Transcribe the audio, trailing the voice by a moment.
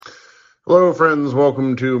Hello, friends.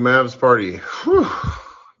 Welcome to Mavs Party. Whew.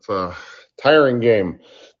 It's a tiring game.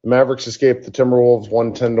 The Mavericks escaped the Timberwolves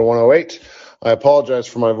 110 to 108. I apologize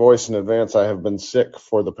for my voice in advance. I have been sick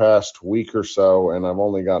for the past week or so, and I've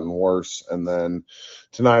only gotten worse. And then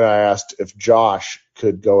tonight I asked if Josh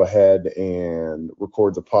could go ahead and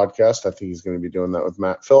record the podcast. I think he's going to be doing that with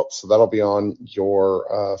Matt Phillips. So that'll be on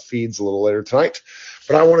your feeds a little later tonight.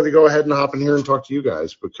 But I wanted to go ahead and hop in here and talk to you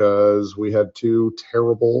guys because we had two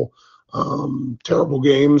terrible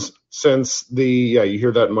games since you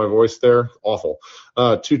hear that in my voice there. Awful.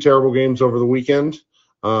 Two terrible games over the weekend.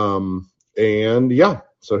 So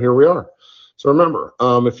here we are. So remember,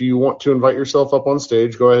 if you want to invite yourself up on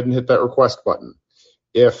stage, go ahead and hit that request button.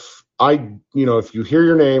 If you hear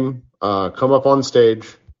your name, come up on stage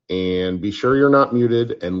and be sure you're not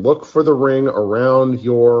muted and look for the ring around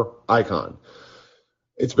your icon.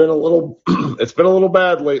 It's been a little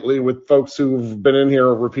bad lately with folks who've been in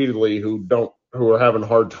here repeatedly who are having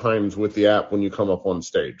hard times with the app when you come up on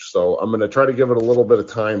stage. So I'm going to try to give it a little bit of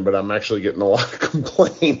time, but I'm actually getting a lot of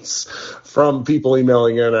complaints from people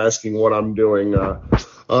emailing in asking what I'm doing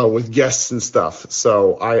with guests and stuff.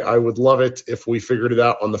 So I would love it if we figured it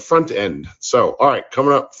out on the front end. So, all right,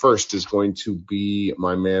 coming up first is going to be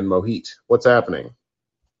my man Mohit. What's happening?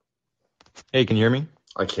 Hey, can you hear me?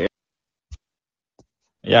 I can.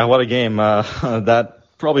 Yeah, what a game. That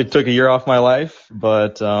probably took a year off my life,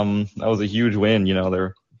 but that was a huge win.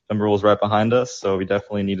 The Timberwolves right behind us, so we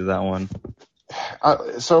definitely needed that one.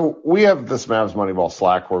 So we have this Mavs Moneyball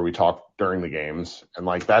Slack where we talk during the games, and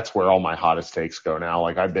that's where all my hottest takes go now.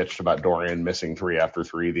 I bitched about Dorian missing 3 after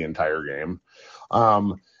 3 the entire game,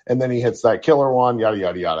 and then he hits that killer one, yada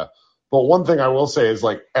yada yada. But one thing I will say is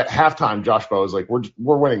at halftime, Josh Bowe is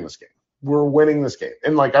we're winning this game. We're winning this game.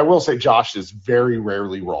 And I will say Josh is very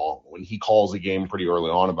rarely wrong when he calls a game pretty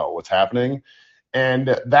early on about what's happening.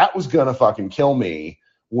 And that was going to fucking kill me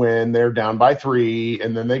when they're down by 3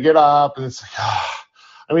 and then they get up and it's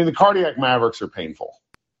the cardiac Mavericks are painful.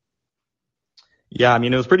 Yeah,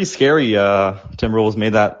 it was pretty scary. Timberwolves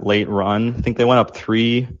made that late run. I think they went up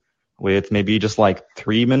 3 with maybe just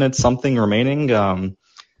 3 minutes something remaining.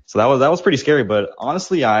 So that was pretty scary. But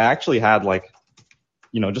honestly, I actually had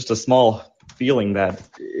just a small feeling that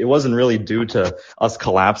it wasn't really due to us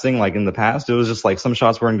collapsing like in the past. It was just some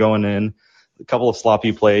shots weren't going in, a couple of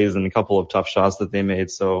sloppy plays and a couple of tough shots that they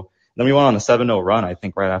made. So then we went on a 7-0 run, I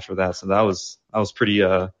think, right after that. So that was pretty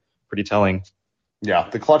telling. Yeah,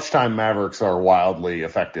 the clutch time Mavericks are wildly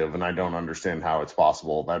effective, and I don't understand how it's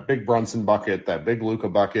possible. That big Brunson bucket, that big Luka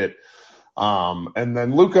bucket, and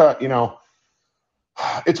then Luka,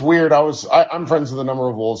 it's weird. I'm friends with a number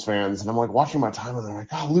of Wolves fans, and I'm watching my time, and they're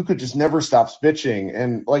Luka just never stops bitching.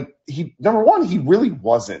 And number one, he really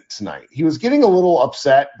wasn't tonight. He was getting a little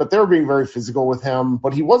upset, but they were being very physical with him.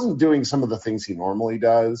 But he wasn't doing some of the things he normally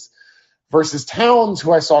does. Versus Towns,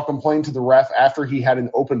 who I saw complain to the ref after he had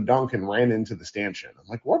an open dunk and ran into the stanchion.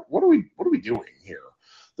 I'm what are we doing here?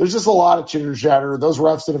 There's just a lot of chitter chatter. Those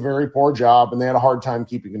refs did a very poor job, and they had a hard time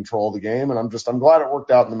keeping control of the game. And I'm glad it worked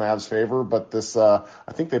out in the Mavs' favor. But this, I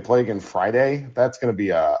think they play again Friday. That's going to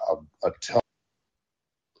be a tough.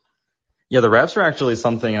 Yeah, the refs are actually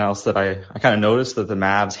something else that I kind of noticed that the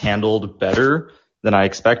Mavs handled better than I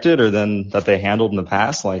expected, or than that they handled in the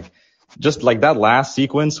past. Just that last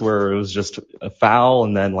sequence where it was just a foul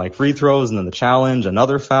and then free throws and then the challenge,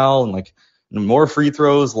 another foul and more free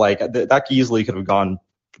throws. That easily could have gone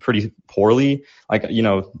pretty poorly.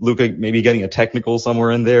 Luka maybe getting a technical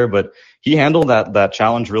somewhere in there, but he handled that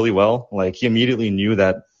challenge really well. He immediately knew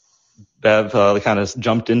that Bev kind of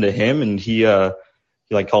jumped into him, and he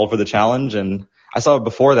called for the challenge. And I saw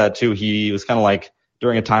before that too, he was kind of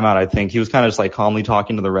during a timeout, I think he was kind of just calmly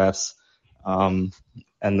talking to the refs.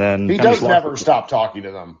 And then he does never stop talking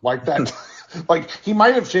to them like that. He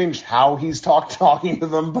might have changed how he's talking to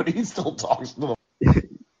them, but he still talks to them.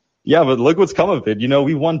 Yeah, but look what's come of it.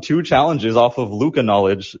 We won 2 challenges off of Luka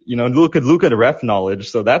knowledge. Luka ref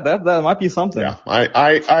knowledge. So that might be something. Yeah,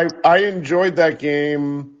 I enjoyed that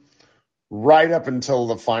game right up until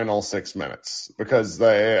the final 6 minutes because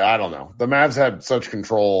I don't know, the Mavs had such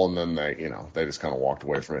control, and then they just kind of walked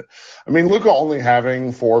away from it. Luka only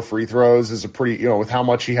having 4 free throws is a pretty, with how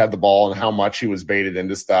much he had the ball and how much he was baited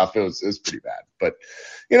into stuff, it was pretty bad. But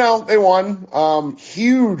they won.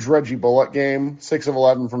 Huge Reggie Bullock game, 6 of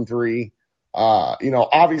 11 from 3.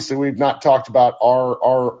 Obviously we've not talked about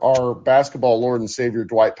our basketball Lord and Savior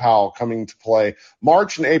Dwight Powell coming to play.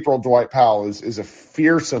 March and April, Dwight Powell is a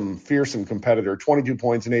fearsome competitor. 22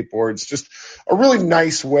 points and 8 boards. Just a really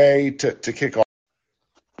nice way to kick off.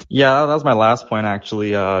 Yeah, that was my last point,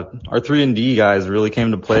 actually. Our 3-and-D guys really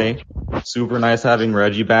came to play. Super nice having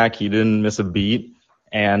Reggie back. He didn't miss a beat.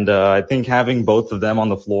 And I think having both of them on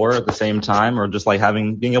the floor at the same time, or just like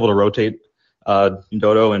being able to rotate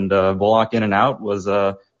Dodo and Bullock in and out was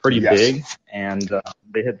pretty big. And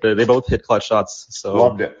they both hit clutch shots. So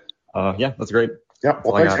loved it. Yeah, that's great. Yep.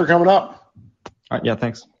 Well, thanks for coming up. All right. Yeah,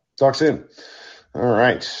 thanks. Talk soon. All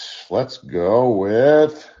right. Let's go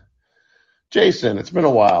with Jason. It's been a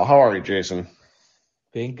while. How are you, Jason?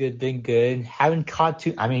 Been good. Haven't caught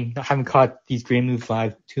these Green Move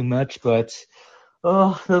 5 too much, but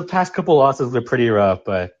the past couple losses were pretty rough,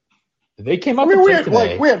 but they came up. We had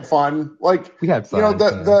fun. We had fun.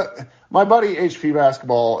 My buddy HP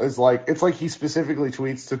Basketball is it's like he specifically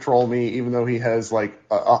tweets to troll me, even though he has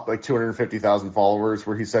 250,000 followers,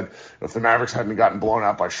 where he said if the Mavericks hadn't gotten blown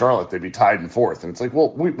out by Charlotte, they'd be tied in fourth. And it's like,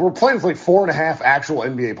 well, we're playing with 4.5 actual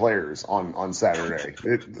NBA players on Saturday.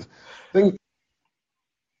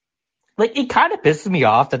 It kind of pisses me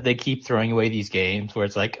off that they keep throwing away these games where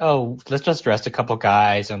it's like, oh, let's just rest a couple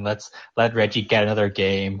guys and let's let Reggie get another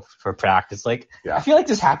game for practice. I feel like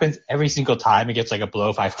this happens every single time against a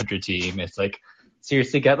below 500 team. It's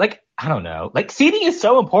seriously, I don't know. Seeding is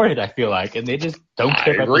so important, I feel like, and they just don't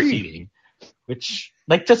care about the seeding. Which,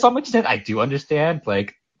 to some extent, I do understand.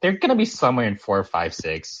 They're going to be somewhere in 4, 5,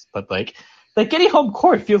 6. But, getting home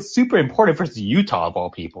court feels super important versus Utah, of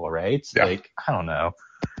all people, right? Yeah. I don't know.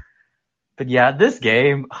 But yeah, this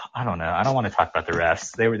game, I don't know. I don't want to talk about the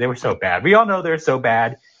refs. They were so bad. We all know they're so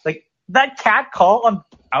bad. That cat call on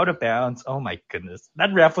out of bounds. Oh my goodness.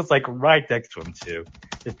 That ref was right next to him too.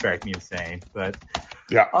 It drives me insane. But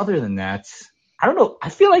yeah, other than that, I don't know. I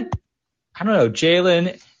feel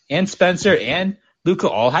Jalen and Spencer and Luka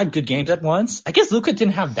all had good games at once. I guess Luka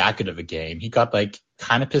didn't have that good of a game. He got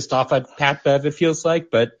kind of pissed off at Pat Bev, it feels like,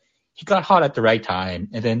 but he got hot at the right time.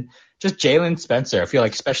 And then just Jalen Spencer, I feel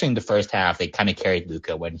especially in the first half, they kind of carried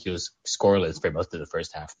Luka when he was scoreless for most of the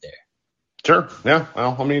first half there. Sure. Yeah.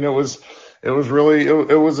 Well, it was really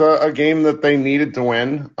a game that they needed to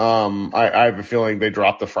win. I have a feeling they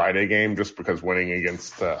dropped the Friday game just because winning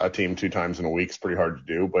against a team 2 times in a week is pretty hard to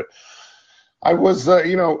do. But I was,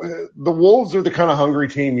 the Wolves are the kind of hungry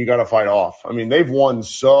team you got to fight off. They've won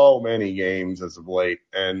so many games as of late,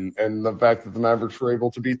 and the fact that the Mavericks were able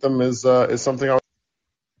to beat them is something.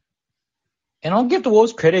 And I'll give the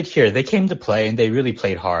Wolves credit here. They came to play and they really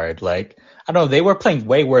played hard. I don't know, they were playing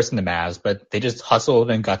way worse than the Mavs, but they just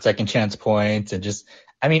hustled and got second chance points and just,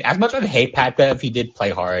 as much as I hate Pat Bev, he did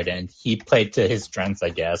play hard and he played to his strengths, I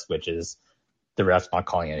guess, which is the refs not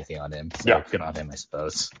calling anything on him. So good on him, I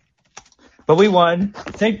suppose. But we won.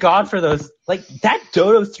 Thank God for those. That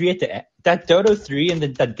Dodo 3 that Dodo 3 and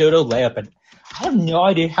that Dodo layup. And I have no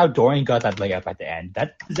idea how Dorian got that layup at the end.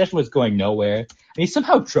 That possession was going nowhere. And he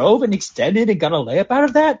somehow drove and extended and got a layup out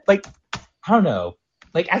of that. I don't know.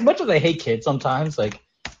 As much as I hate kids sometimes,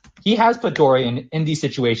 he has put Dorian in these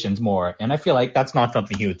situations more. And I feel like that's not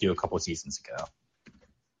something he would do a couple of seasons ago.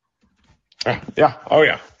 Yeah. Oh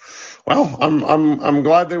yeah. Well, I'm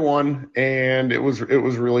glad they won, and it was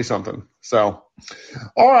really something. So,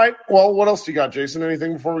 all right. Well, what else do you got, Jason?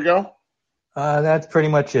 Anything before we go? That's pretty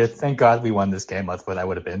much it. Thank God we won this game. That's what I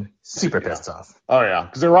would have been super pissed off. Oh yeah,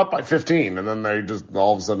 because they were up by 15, and then they just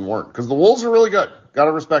all of a sudden weren't. Because the Wolves are really good. Got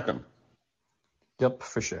to respect them. Yep,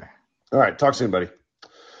 for sure. All right. Talk soon, buddy.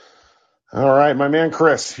 All right, my man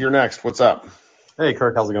Chris, you're next. What's up? Hey,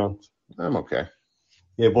 Kirk. How's it going? I'm okay.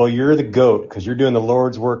 Yeah, well, you're the GOAT because you're doing the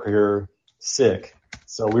Lord's work here sick.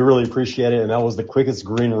 So we really appreciate it. And that was the quickest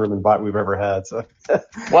green room invite we've ever had. So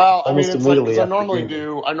well, I normally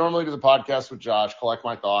do the podcast with Josh, collect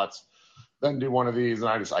my thoughts, then do one of these. And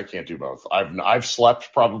I can't do both. I've slept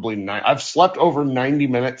I've slept over 90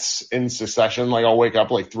 minutes in succession. I'll wake up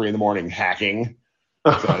 3 a.m. hacking.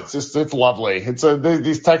 So it's lovely.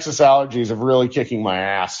 These Texas allergies are really kicking my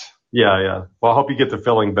ass. Yeah. Well, I hope you get the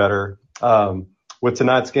feeling better. With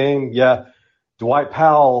tonight's game, Dwight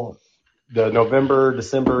Powell, the November,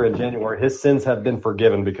 December, and January, his sins have been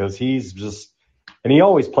forgiven because he's just – and he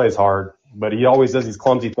always plays hard, but he always does these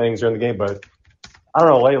clumsy things during the game. But I don't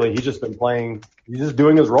know, lately he's just been playing – he's just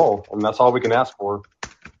doing his role, and that's all we can ask for.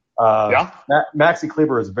 Maxi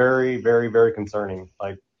Kleber is very, very, very concerning.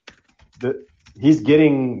 He's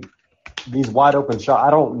getting these wide-open shots.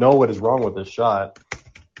 I don't know what is wrong with his shot.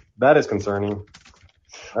 That is concerning.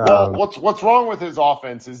 Well, what's wrong with his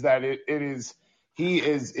offense is that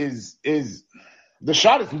the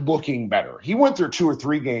shot is looking better. He went through 2 or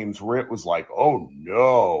 3 games where it was oh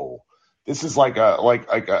no, this is like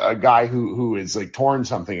a guy who is torn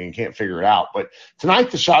something and can't figure it out. But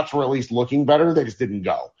tonight the shots were at least looking better. They just didn't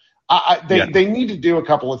go. They need to do a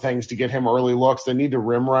couple of things to get him early looks. They need to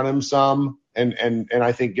rim run him some and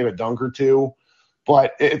I think get a dunk or two.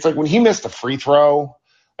 But it's like when he missed a free throw,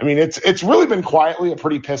 I mean, it's really been quietly a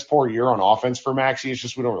pretty piss poor year on offense for Maxey. It's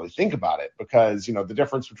just we don't really think about it because, the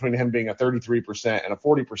difference between him being a 33% and a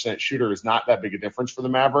 40% shooter is not that big a difference for the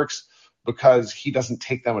Mavericks because he doesn't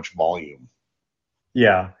take that much volume.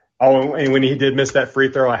 Yeah. Oh, and when he did miss that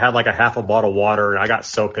free throw, I had like a half a bottle of water and I got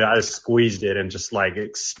so pissed. I just squeezed it and just like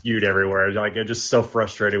it spewed everywhere. Like I'm just so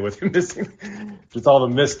frustrated with him missing just all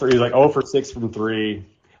the missed threes, like 0 for 6 from 3.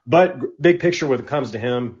 But big picture when it comes to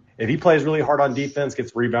him, if he plays really hard on defense,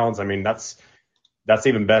 gets rebounds, I mean, that's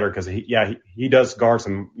even better because he does guard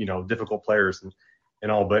some, difficult players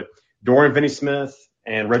and all. But Dorian Finney-Smith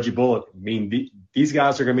and Reggie Bullock, I mean, these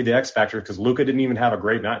guys are going to be the X factor because Luka didn't even have a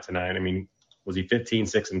great night tonight. I mean, was he 15,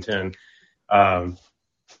 6, and 10?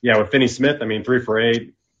 With Finney-Smith, I mean, 3 for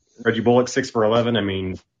 8. Reggie Bullock, 6 for 11. I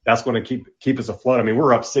mean, that's going to keep us afloat. I mean,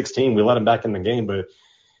 we're up 16. We let him back in the game, but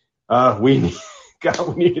we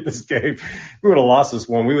needed this game. If we would have lost this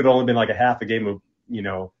one, we would have only been like a half a game of,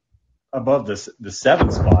 above the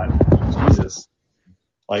 7th spot. Jesus.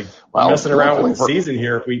 Like, messing around with the season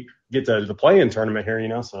here if we get to the play-in tournament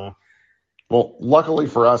here, so. Well, luckily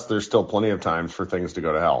for us, there's still plenty of times for things to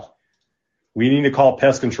go to hell. We need to call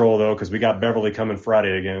pest control, though, because we got Beverly coming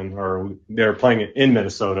Friday again, or they're playing in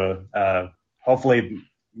Minnesota. Hopefully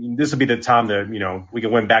this will be the time that, we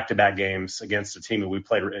can win back-to-back games against a team that we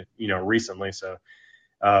played, recently. So,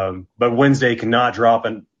 but Wednesday cannot drop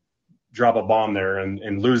a bomb there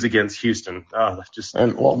and lose against Houston.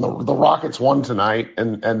 The Rockets won tonight,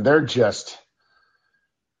 and they're just,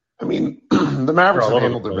 I mean, the Mavericks have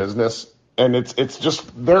handled their business, and it's just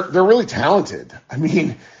they're really talented. I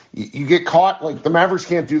mean, you get caught, like the Mavericks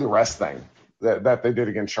can't do the rest thing that they did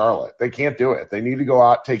against Charlotte. They can't do it. They need to go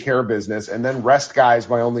out, take care of business, and then rest guys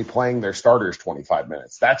by only playing their starters 25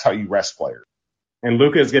 minutes. That's how you rest players. And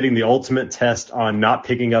Luka is getting the ultimate test on not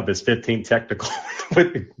picking up his 15th technical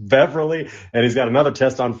with Beverly, and he's got another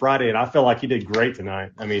test on Friday, and I feel like he did great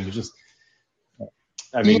tonight. I mean,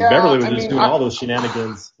 Beverly was just doing all those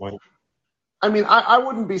shenanigans. I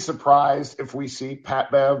wouldn't be surprised if we see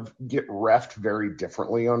Pat Bev get reffed very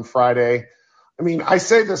differently on Friday. I mean, I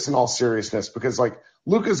say this in all seriousness because,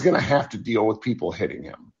 Luka's going to have to deal with people hitting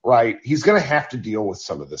him, right? He's going to have to deal with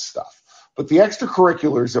some of this stuff. But the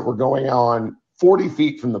extracurriculars that were going on 40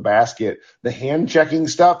 feet from the basket, the hand-checking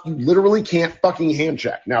stuff, you literally can't fucking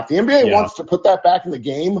hand-check. Now, if the NBA wants to put that back in the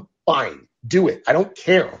game, fine. Do it. I don't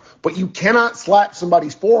care. But you cannot slap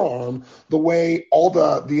somebody's forearm the way all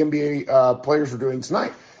the NBA players were doing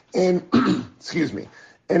tonight. And, excuse me.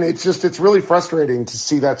 And it's really frustrating to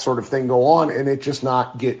see that sort of thing go on and it just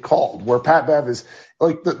not get called. Where Pat Bev is,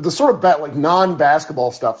 the sort of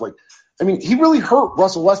non-basketball stuff, he really hurt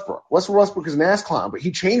Russell Westbrook. Russell Westbrook is an ass clown, but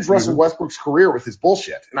he changed Russell Westbrook's career with his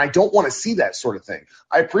bullshit. And I don't want to see that sort of thing.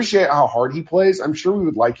 I appreciate how hard he plays. I'm sure we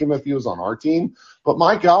would like him if he was on our team. But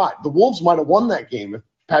my God, the Wolves might have won that game if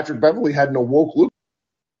Patrick Beverly hadn't awoke Luka.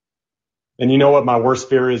 And you know what my worst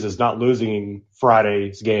fear is not losing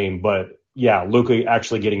Friday's game, but Luka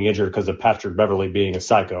actually getting injured because of Patrick Beverly being a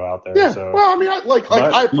psycho out there. Yeah, so. well,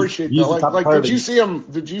 I appreciate that. Did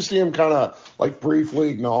you see him kind of briefly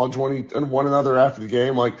acknowledge one another after the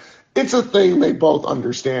game? It's a thing they both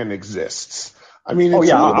understand exists. I mean, I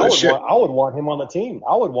would want him on the team.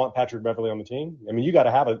 I would want Patrick Beverly on the team. I mean, you got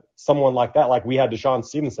to have someone like that, like we had Deshaun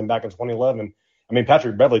Stevenson back in 2011. I mean,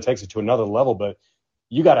 Patrick Beverly takes it to another level, but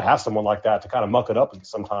you got to have someone like that to kind of muck it up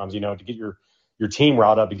sometimes, to get your team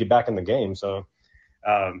riled up to get back in the game. So,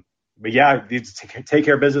 take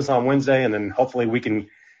care of business on Wednesday, and then hopefully we can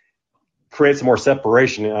create some more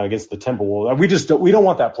separation against the Timberwolves. We don't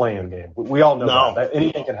want that play-in game. We all know that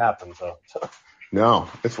anything can happen. So, no,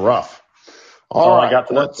 it's rough. All right, I got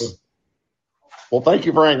tonight. Well, thank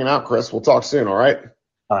you for hanging out, Chris. We'll talk soon. All right.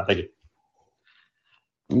 All right, thank you.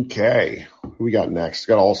 Okay, who we got next?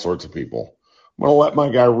 Got all sorts of people. I'm going to let my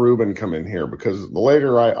guy Ruben come in here because the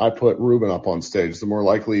later I put Ruben up on stage, the more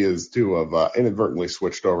likely he is to have inadvertently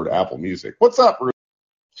switched over to Apple Music. What's up, Ruben?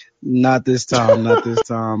 Not this time.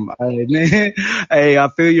 Hey, I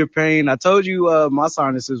feel your pain. I told you my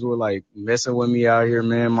sinuses were messing with me out here,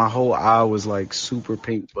 man. My whole eye was super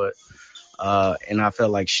pink, but and I felt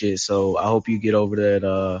like shit. So I hope you get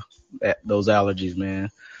over those allergies, man.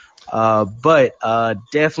 But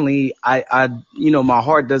definitely I my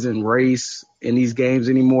heart doesn't race in these games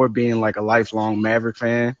anymore, being a lifelong Maverick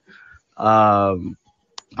fan. I'm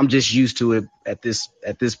just used to it at this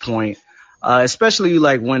point, especially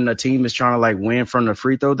when a team is trying to win from the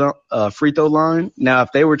free throw line. Now,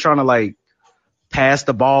 if they were trying to pass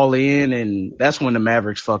the ball in, and that's when the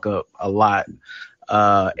Mavericks fuck up a lot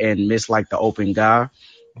and miss like the open guy.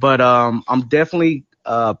 But I'm definitely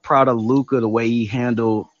proud of Luka, the way he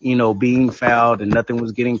handled, being fouled and nothing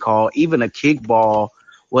was getting called. Even a kickball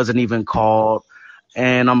wasn't even called.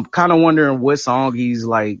 And I'm kind of wondering what song he's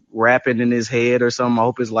like rapping in his head or something. I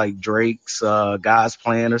hope it's like Drake's God's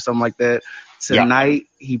Plan or something like that. Tonight,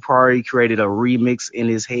 He probably created a remix in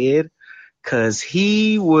his head because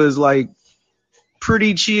he was like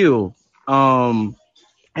pretty chill. And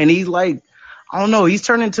he's like, I don't know, he's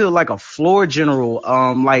turned into like a floor general.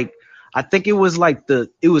 Like, I think it was like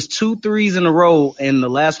it was 2 threes in a row, and the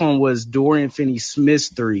last one was Dorian Finney-Smith's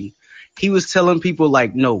 3. He was telling people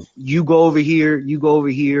like, no, you go over here, you go over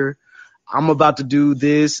here. I'm about to do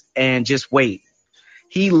this, and just wait.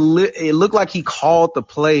 It looked like he called the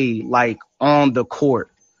play like on the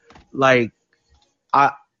court. Like,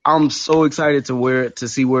 I'm so excited to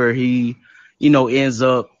see where he, ends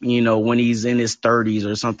up, when he's in his 30s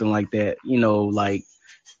or something like that. Like,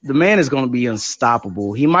 the man is going to be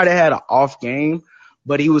unstoppable. He might have had an off game,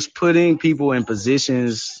 but he was putting people in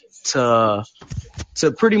positions to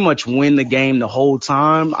pretty much win the game the whole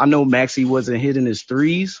time. I know Maxey wasn't hitting his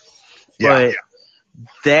threes, but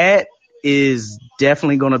that is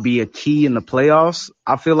definitely going to be a key in the playoffs.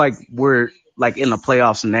 I feel like we're like in the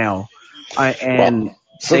playoffs now, and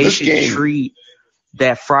they should treat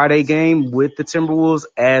that Friday game with the Timberwolves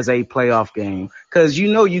as a playoff game, because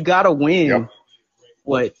you got to win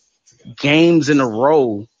games in a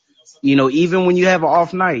row. Even when you have an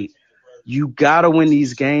off night, you got to win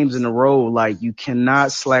these games in a row. Like, you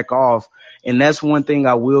cannot slack off. And that's one thing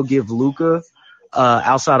I will give Luka,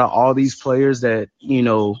 outside of all these players that,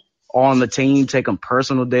 on the team taking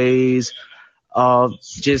personal days.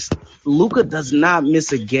 Just Luka does not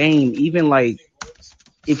miss a game, even like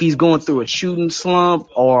if he's going through a shooting slump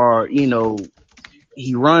or,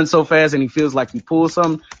 he runs so fast and he feels like he pulls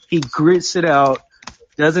something. He grits it out,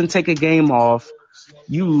 doesn't take a game off.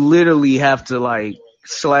 You literally have to like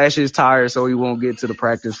slash his tires so he won't get to the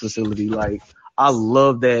practice facility. Like, I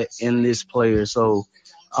love that in this player. So,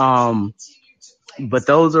 but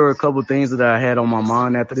those are a couple things that I had on my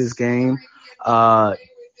mind after this game. Powell,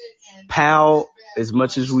 as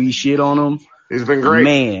much as we shit on him, he's been great.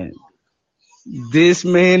 Man, this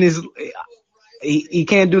man is he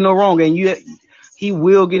can't do no wrong, and he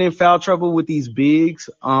will get in foul trouble with these bigs,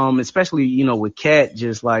 especially with Cat.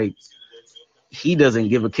 Just like, he doesn't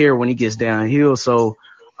give a care when he gets downhill. So,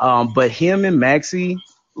 but him and Maxey,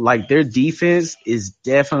 like, their defense is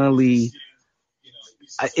definitely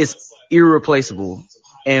it's irreplaceable.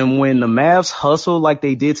 And when the Mavs hustle like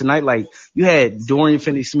they did tonight, like, you had Dorian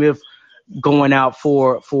Finney-Smith going out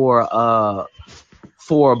for a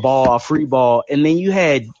free ball, and then you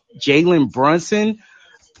had Jalen Brunson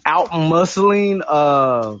out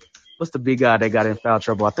muscling what's the big guy that got in foul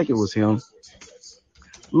trouble? I think it was him.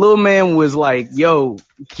 Little man was like, yo,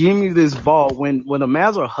 give me this ball. When the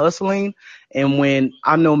Mavs are hustling, and when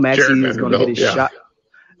I know Maxey is going to hit his shot,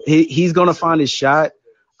 he's going to find his shot.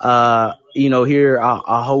 Here,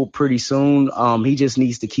 I hope pretty soon. He just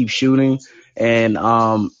needs to keep shooting and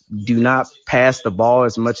do not pass the ball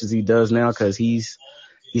as much as he does now, because he's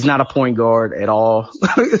not a point guard at all.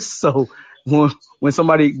 So when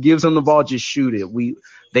somebody gives him the ball, just shoot it.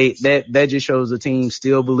 That just shows the team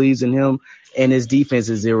still believes in him, and his defense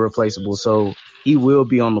is irreplaceable. So he will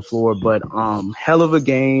be on the floor. But hell of a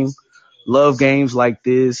game. Love games like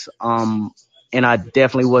this. And I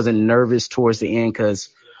definitely wasn't nervous towards the end because,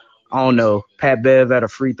 I don't know, Pat Bev at a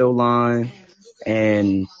free throw line.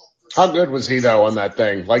 And how good was he, though, on that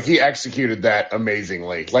thing? Like, he executed that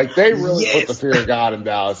amazingly. Like, they really put the fear of God in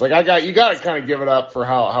Dallas. Like, you got to kind of give it up for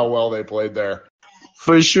how well they played there.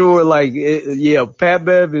 For sure. Like, Pat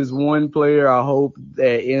Bev is one player I hope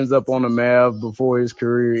that ends up on the Mav before his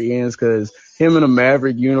career ends, because him in a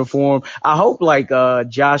Maverick uniform, I hope, like,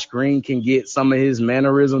 Josh Green can get some of his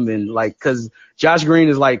mannerism, and, like, because Josh Green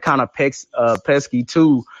is, like, kind of pesky,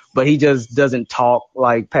 too, but he just doesn't talk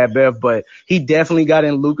like Pat Bev. But he definitely got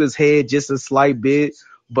in Luka's head just a slight bit,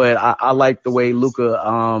 but I like the way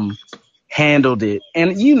Luka handled it.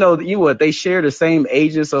 And they share the same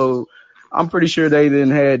agent, so I'm pretty sure they then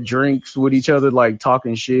had drinks with each other, like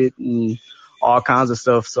talking shit and all kinds of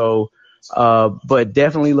stuff. So, but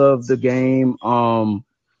definitely love the game. And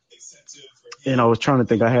I was trying to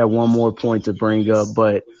think, I had one more point to bring up,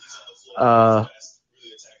 but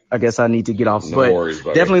I guess I need to get off. No worries,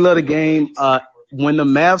 buddy. Definitely love the game. When the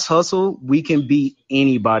Mavs hustle, we can beat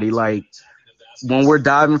anybody. Like, when we're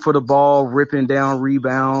diving for the ball, ripping down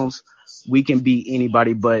rebounds, we can beat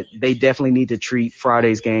anybody, but they definitely need to treat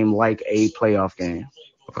Friday's game like a playoff game.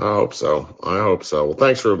 I hope so. Well,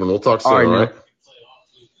 thanks, Ruben. We'll talk soon, all right?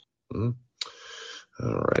 Mm-hmm.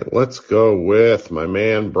 All right, let's go with my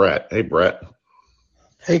man, Brett. Hey, Brett.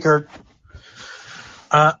 Hey, Kurt.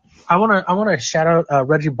 I want to shout out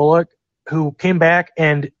Reggie Bullock, who came back,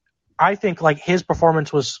 and I think like his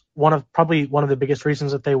performance was probably one of the biggest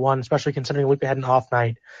reasons that they won, especially considering Luka had an off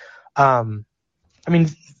night. I mean,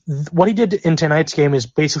 what he did in tonight's game is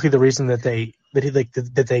basically the reason that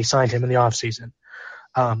they signed him in the offseason.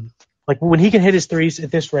 Like when he can hit his threes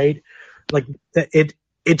at this rate, like it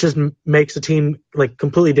just makes the team like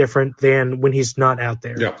completely different than when he's not out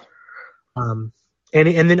there. Yeah. And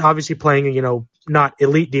then obviously playing, not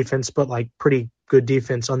elite defense, but like pretty good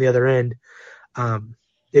defense on the other end.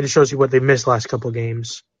 It just shows you what they missed last couple of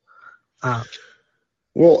games.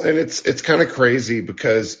 Well, and it's kind of crazy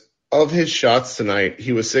because of his shots tonight,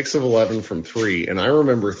 he was 6 of 11 from 3, and I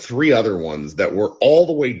remember 3 other ones that were all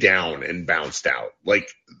the way down and bounced out. Like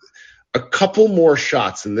a couple more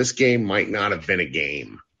shots in this game might not have been a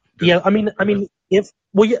game. Yeah, I mean,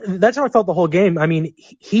 that's how I felt the whole game. I mean,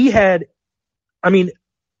 the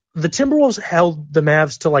Timberwolves held the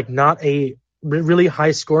Mavs to like not a really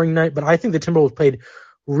high scoring night, but I think the Timberwolves played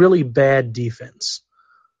really bad defense.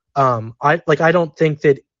 I don't think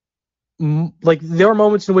that there were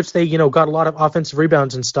moments in which they got a lot of offensive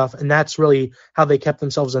rebounds and stuff, and that's really how they kept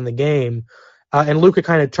themselves in the game. And Luka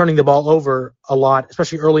kind of turning the ball over a lot,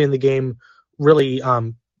 especially early in the game, really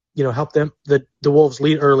helped them the Wolves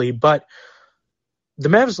lead early. But the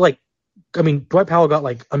Mavs Dwight Powell got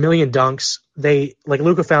like a million dunks.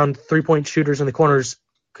 Luka found 3-point shooters in the corners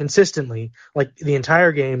consistently, like the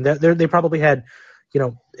entire game. They probably had,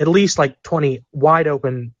 at least like 20 wide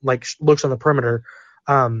open like looks on the perimeter.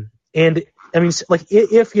 And I mean, like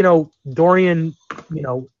if Dorian,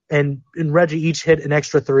 and Reggie each hit an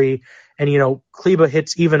extra 3, and Kleber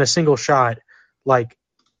hits even a single shot, like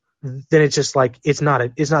then it's just like it's not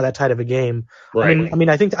that tight of a game. Right. I mean,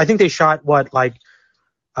 I think they shot what like.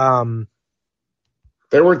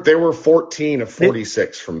 They were 14 of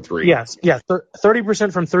 46 from 3. Yes,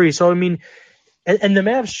 30% from 3. So I mean, and the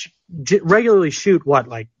Mavs regularly shoot what,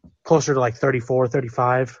 like closer to like 34,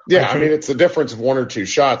 35. Yeah, I mean it's the difference of 1 or 2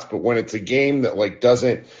 shots, but when it's a game that like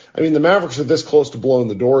doesn't, I mean the Mavericks are this close to blowing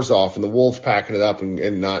the doors off, and the Wolves packing it up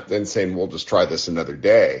and not then saying we'll just try this another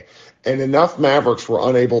day, and enough Mavericks were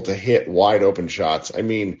unable to hit wide open shots. I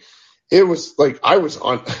mean, it was like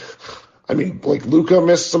Luka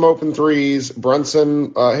missed some open threes.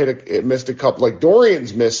 Brunson missed a couple. Like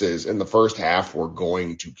Dorian's misses in the first half were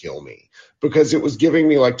going to kill me because it was giving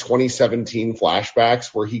me like 2017 flashbacks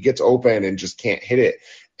where he gets open and just can't hit it.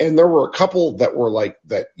 And there were a couple that were like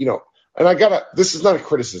that, and this is not a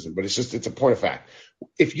criticism, but it's a point of fact.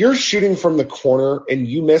 If you're shooting from the corner and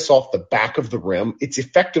you miss off the back of the rim, it's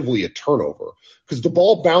effectively a turnover because the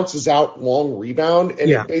ball bounces out, long rebound, and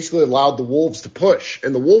it basically allowed the Wolves to push.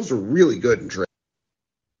 And the Wolves are really good in trade.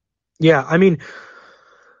 Yeah, I mean,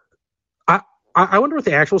 I wonder what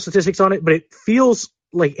the actual statistics on it, but it feels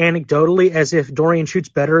like anecdotally as if Dorian shoots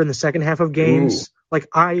better in the second half of games. Ooh. Like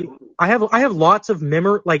I have lots of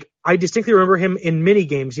memory. Like I distinctly remember him in mini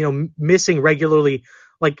games, missing regularly.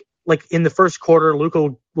 Like in the first quarter, Luka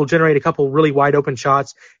will generate a couple really wide open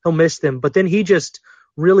shots. He'll miss them, but then he just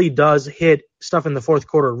really does hit stuff in the fourth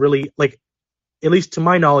quarter really, like, at least to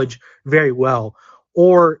my knowledge, very well.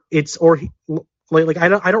 I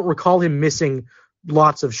don't recall him missing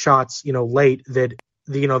lots of shots, late that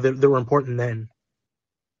were important then.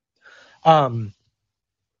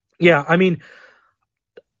 Yeah, I mean,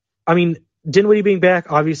 Dinwiddie being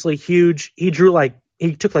back, obviously huge. He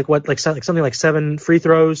took something like 7 free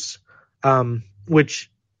throws,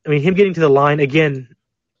 which, I mean, him getting to the line again,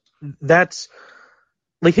 that's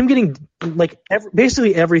like him getting like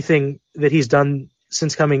basically everything that he's done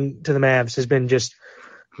since coming to the Mavs has been just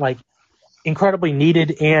like incredibly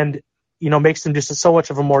needed and, makes them just so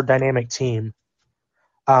much of a more dynamic team.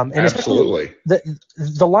 And absolutely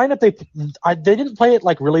the lineup, they didn't play it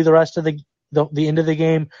like really the rest of the end of the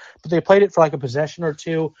game, but they played it for like a possession or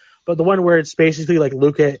two. But the one where it's basically like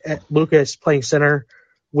Luka is playing center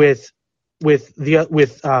with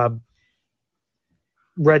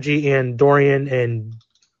Reggie and Dorian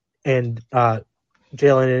and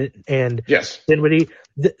Jalen and Dinwiddie.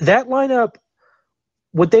 That lineup,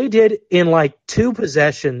 what they did in like 2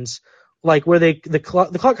 possessions, like where the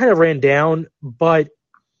clock kind of ran down, but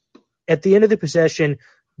at the end of the possession,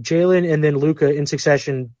 Jalen and then Luka in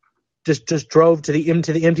succession just drove to the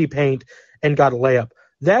empty paint and got a layup.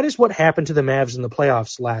 That is what happened to the Mavs in the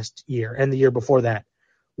playoffs last year and the year before that,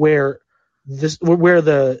 where the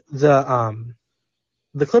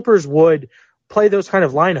Clippers would play those kind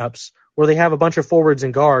of lineups where they have a bunch of forwards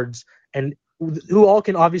and guards and who all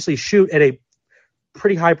can obviously shoot at a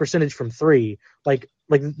pretty high percentage from three. Like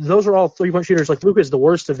those are all 3-point shooters. Like Luka is the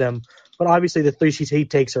worst of them, but obviously the threes he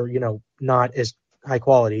takes are, not as high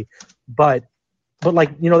quality. But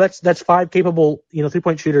that's 5 capable,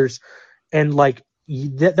 3-point shooters, and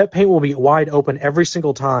that paint will be wide open every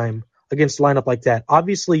single time against a lineup like that.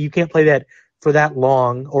 Obviously, you can't play that for that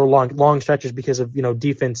long or long stretches because of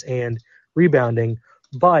defense and rebounding.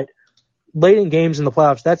 But late in games in the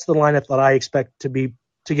playoffs, that's the lineup that I expect to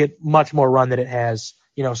get much more run than it has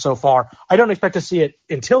so far. I don't expect to see it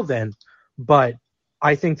until then, but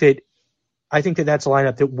I think that that's a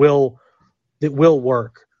lineup that will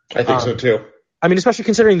work. I think so too. I mean, especially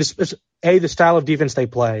considering the style of defense they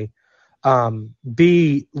play,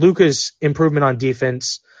 B, Luka's improvement on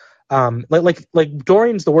defense. Like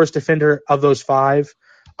Dorian's the worst defender of those 5,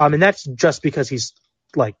 and that's just because he's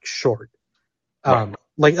short. Right.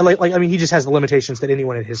 I mean, he just has the limitations that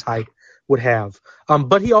anyone at his height would have.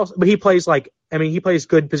 But he plays he plays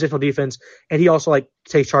good positional defense, and he also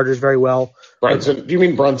takes charges very well. Brunson, do you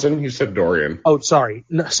mean Brunson? You said Dorian. Oh, sorry,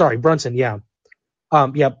 Brunson. Yeah.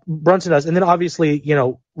 Brunson does, and then obviously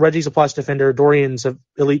Reggie's a plus defender, Dorian's an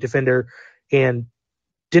elite defender, and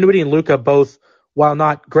Dinwiddie and Luka both, while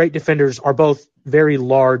not great defenders, are both very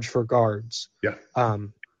large for guards. Yeah.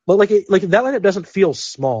 But that lineup doesn't feel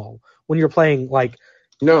small when you're playing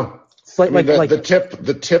No.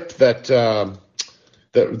 The tip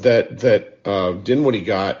that Dinwiddie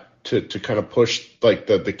got to kind of push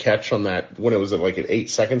the catch on that when it was at 8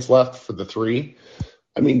 seconds left for the 3.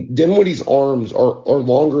 I mean, Dinwiddie's arms are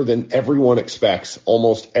longer than everyone expects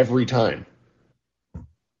almost every time.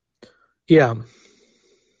 Yeah.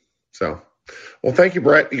 So, well, thank you,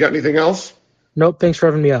 Brett. You got anything else? Nope. Thanks for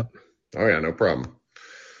having me up. Oh, yeah, no problem.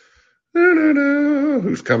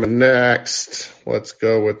 Who's coming next? Let's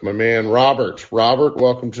go with my man, Robert. Robert,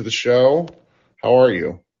 welcome to the show. How are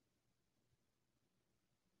you?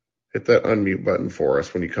 Hit that unmute button for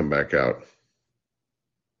us when you come back out.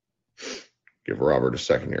 Give Robert a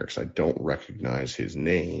second here because I don't recognize his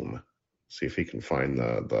name. See if he can find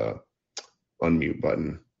the unmute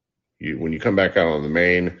button. When you come back out on the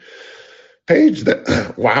main page,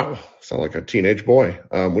 wow, sound like a teenage boy.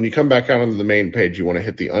 When you come back out onto the main page, you want to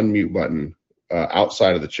hit the unmute button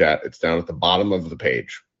outside of the chat. It's down at the bottom of the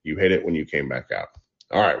page. You hit it when you came back out.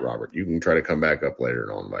 All right, Robert, you can try to come back up later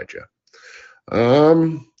and I'll invite you.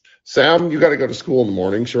 Sam, you got to go to school in the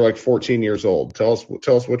mornings. You're 14 years old. Tell us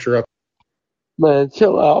what you're up to. Man,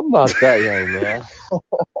 chill out. I'm not that young, man.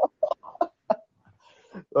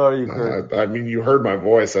 Are you crazy? I mean, you heard my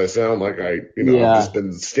voice. I sound like I've just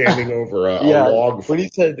been standing over a log. When he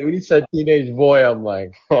said teenage boy, I'm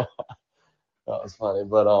like, that was funny.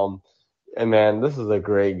 But and man, this is a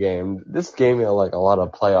great game. This gave me a lot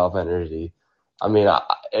of playoff energy. I mean,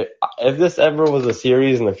 if this ever was a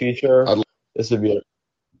series in the future, this would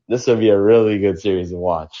be a really good series to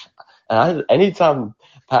watch. And anytime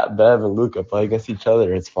Pat Bev and Luka play against each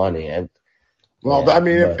other, it's funny. And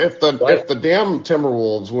if the damn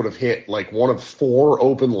Timberwolves would have hit one of 4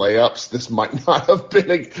 open layups, this might not have been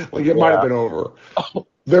might have been over.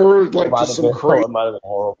 There were just some crazy. It might have been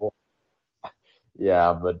horrible.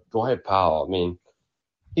 Yeah, but Dwight Powell, I mean,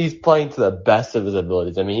 he's playing to the best of his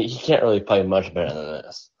abilities. I mean, he can't really play much better than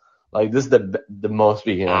this. This is the most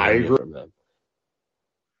we can ever get from him.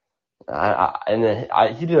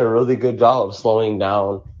 He did a really good job of slowing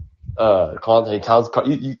down Karl-Anthony Towns.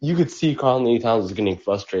 You could see Karl-Anthony Towns was getting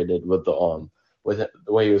frustrated with the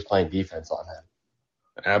way he was playing defense on him.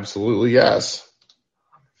 Absolutely, yes.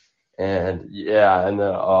 And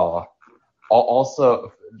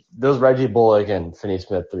also those Reggie Bullock and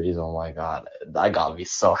Finney-Smith threes. Oh my God, that got me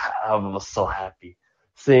so. I was so happy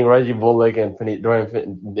seeing Reggie Bullock and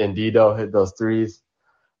Dido hit those threes.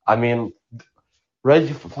 I mean,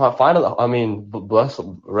 Reggie finally. I mean, bless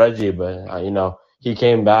Reggie, but he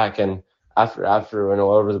came back, and after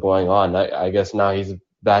whatever was going on, I guess now he's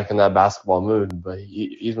back in that basketball mood. But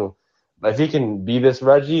if he can be this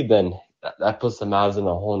Reggie, then that puts the Mavs in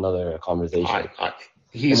a whole nother conversation.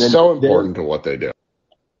 He's so important to what they do.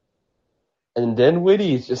 And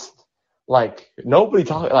Dinwiddie is just nobody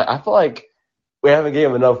talking. I feel like we haven't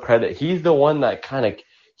given him enough credit. He's the one that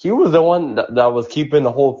he was the one that was keeping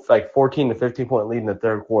the whole 14 to 15 point lead in the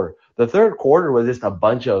third quarter. The third quarter was just a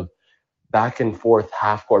bunch of back and forth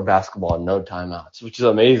half court basketball, no timeouts, which is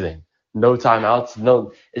amazing. No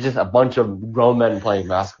timeouts, it's just a bunch of grown men playing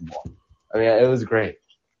basketball. I mean, it was great.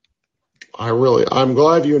 I'm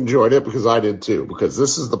glad you enjoyed it because I did too, because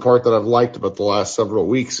this is the part that I've liked about the last several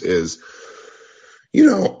weeks is You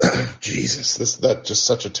know, Jesus, that's just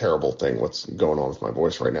such a terrible thing. What's going on with my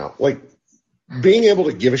voice right now? Like, being able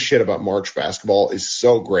to give a shit about March basketball is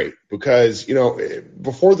so great because, you know,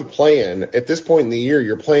 before the play-in, at this point in the year,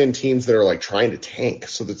 you're playing teams that are like trying to tank.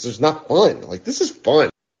 So that's just not fun. Like, this is fun.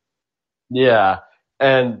 Yeah.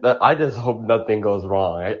 And I just hope nothing goes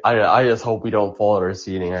wrong. I just hope we don't fall at our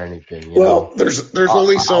seeding or anything. You know? There's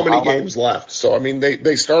only so many games left. So, I mean,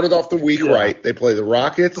 they started off the week right. They play the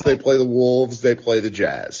Rockets, they play the Wolves, they play the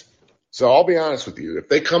Jazz. So I'll be honest with you. If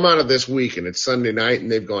they come out of this week and it's Sunday night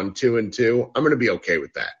and they've gone 2-2, I'm going to be okay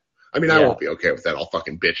with that. I mean, I won't be okay with that. I'll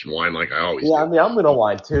fucking bitch and whine like I always do. I mean, I'm going to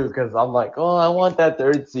whine too because I'm like, oh, I want that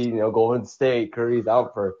third seed. You know, Golden State, Curry's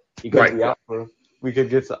out for – he could be out for – we could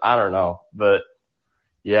get some – I don't know. But,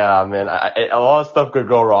 yeah, man, a lot of stuff could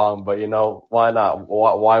go wrong. But, you know, why not?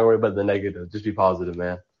 Why worry about the negative? Just be positive,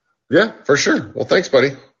 man. Yeah, for sure. Well, thanks,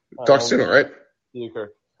 buddy. Talk soon, all right? See you,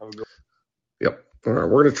 Kirk. Have a good one. Yep. All right,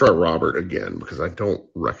 we're going to try Robert again because I don't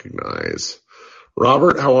recognize.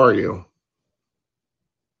 Robert, how are you?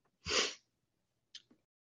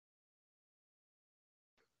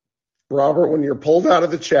 Robert, when you're pulled out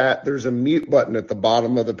of the chat, there's a mute button at the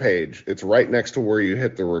bottom of the page. It's right next to where you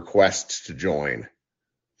hit the request to join.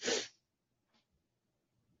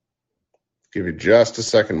 Give you just a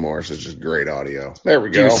second more. It's just great audio. There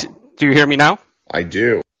we go. Do you hear me now? I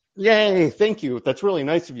do. Yay, thank you. That's really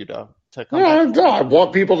nice of you to come back. I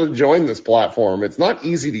want people to join this platform. It's not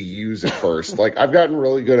easy to use at first. Like, I've gotten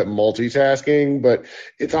really good at multitasking, but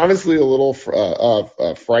it's honestly a little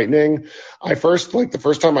frightening. The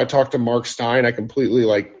first time I talked to Mark Stein, I completely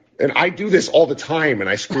and I do this all the time, and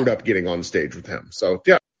I screwed up getting on stage with him. So,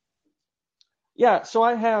 yeah. Yeah, so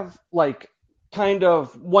I have kind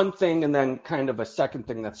of one thing and then kind of a second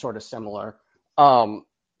thing that's sort of similar.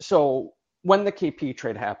 So when the KP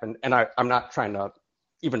trade happened, and I'm not trying to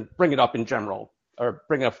even bring it up in general or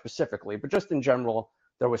bring it up specifically, but just in general,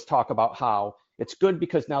 there was talk about how it's good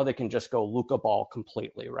because now they can just go Luka ball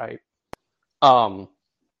completely, right? But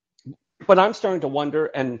I'm starting to wonder,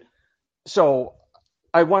 and so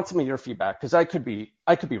I want some of your feedback because I could be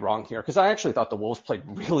wrong here because I actually thought the Wolves played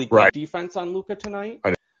really good defense on Luka tonight,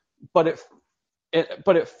 but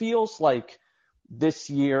it feels like this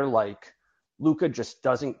year Luka just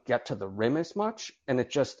doesn't get to the rim as much, and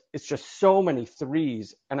it's just so many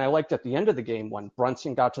threes. And I liked at the end of the game when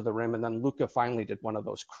Brunson got to the rim, and then Luka finally did one of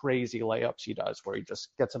those crazy layups he does where he just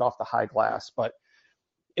gets it off the high glass. But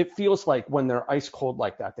it feels like when they're ice cold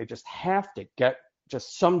like that, they just have to get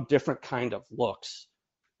just some different kind of looks,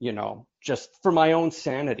 you know, just for my own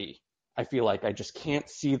sanity. I feel like I just can't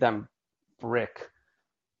see them brick,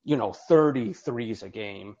 30 threes a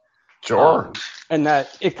game. Sure. And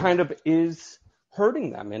that it kind of is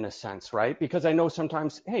hurting them in a sense, right? Because I know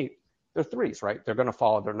sometimes, hey, they're threes, right? They're going to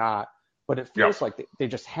fall, they're not. But it feels like they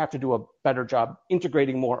just have to do a better job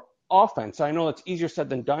integrating more offense. I know it's easier said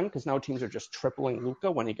than done because now teams are just tripling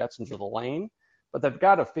Luka when he gets into the lane. But they've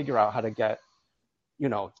got to figure out how to get,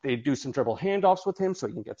 they do some dribble handoffs with him so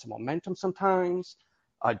he can get some momentum sometimes.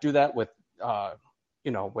 Do that with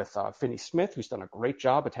Finney Smith, who's done a great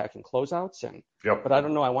job attacking closeouts. But I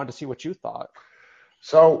don't know. I wanted to see what you thought.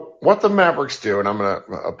 So what the Mavericks do, and I'm going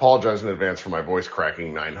to apologize in advance for my voice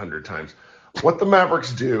cracking 900 times. What the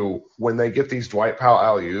Mavericks do when they get these Dwight Powell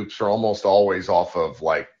alley-oops are almost always off of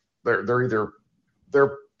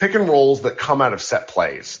they're pick and rolls that come out of set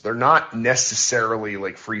plays. They're not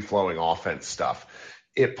necessarily free-flowing offense stuff.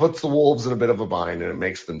 It puts the Wolves in a bit of a bind and it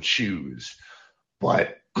makes them choose.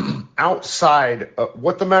 But outside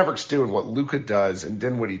what the Mavericks do and what Luka does and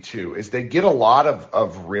Dinwiddie too is they get a lot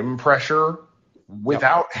of rim pressure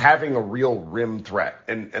without having a real rim threat.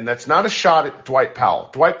 And that's not a shot at Dwight Powell.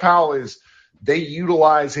 Dwight Powell they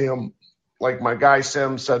utilize him like my guy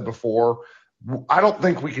Sim said before. I don't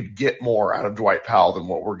think we could get more out of Dwight Powell than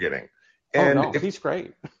what we're getting. And he's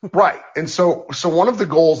great. Right. And so one of the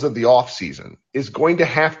goals of the offseason is going to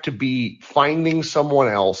have to be finding someone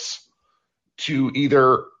else to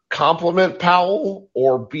either complement Powell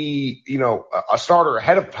or be, a starter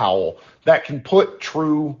ahead of Powell that can put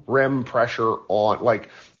true rim pressure on.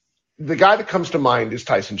 The guy that comes to mind is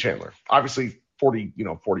Tyson Chandler, obviously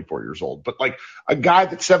 44 years old, but a guy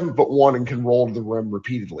that's 7'1" and can roll to the rim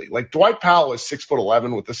repeatedly. Dwight Powell is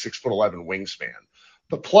 6'11" with a 6'11" wingspan.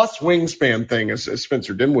 The plus wingspan thing, as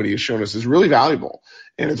Spencer Dinwiddie has shown us, is really valuable.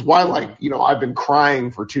 And it's why, I've been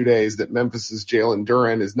crying for 2 days that Memphis's Jalen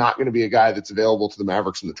Duren is not going to be a guy that's available to the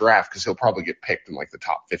Mavericks in the draft because he'll probably get picked in the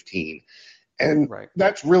top 15. And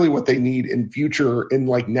that's really what they need in future, in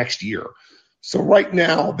next year. So right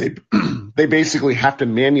now they basically have to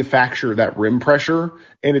manufacture that rim pressure,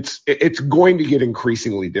 and it's going to get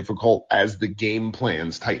increasingly difficult as the game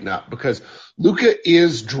plans tighten up because Luka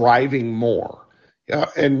is driving more.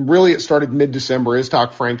 And really, it started mid-December.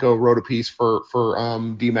 Iztok Franco wrote a piece for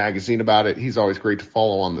D Magazine about it. He's always great to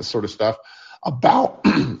follow on this sort of stuff about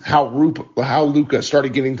how Luka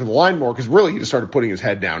started getting to the line more because really he just started putting his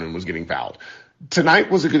head down and was getting fouled.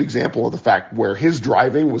 Tonight was a good example of the fact where his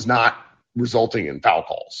driving was not resulting in foul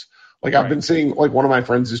calls. Like I've been seeing, like one of my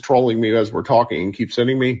friends is trolling me as we're talking and keeps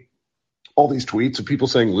sending me all these tweets of people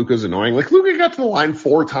saying Luka's annoying. Like Luka got to the line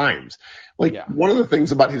 4 times. Like one of the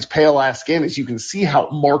things about his pale ass skin is you can see how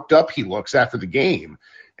marked up he looks after the game.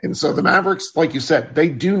 And so the Mavericks, like you said, they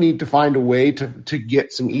do need to find a way to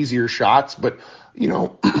get some easier shots. But, you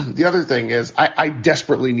know, the other thing is I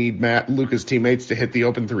desperately need Luka's teammates to hit the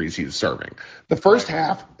open threes he's serving. The first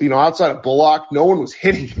half, you know, outside of Bullock, no one was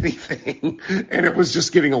hitting anything. And it was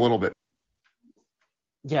just getting a little bit.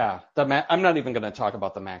 Yeah, I'm not even going to talk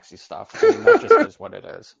about the Maxey stuff. I mean, that just is what it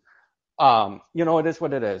is. You know, it is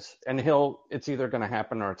what it is. And it's either going to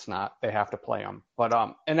happen or it's not. They have to play him. But,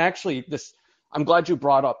 and actually I'm glad you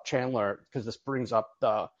brought up Chandler because this brings up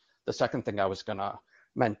the second thing I was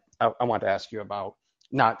I wanted to ask you about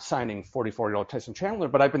not signing 44-year-old Tyson Chandler,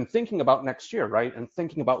 but I've been thinking about next year, right? And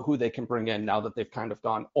thinking about who they can bring in now that they've kind of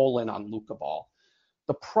gone all in on Luka Ball.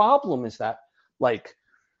 The problem is that, like,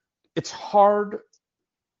 it's hard,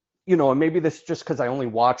 you know, and maybe this is just because I only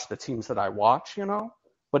watch the teams that I watch, you know,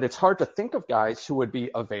 but it's hard to think of guys who would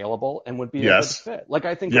be available and would be a good fit. Like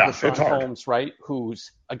I think of Richaun Holmes, right?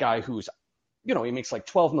 Who's a guy who's, you know, he makes like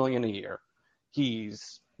 $12 million a year.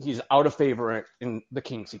 He's out of favor in the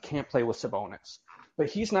Kings. He can't play with Sabonis, but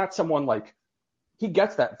he's not someone like he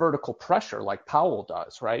gets that vertical pressure like Powell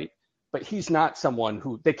does, right? But he's not someone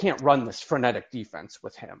who they can't run this frenetic defense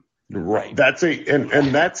with him. Right. That's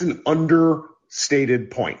that's an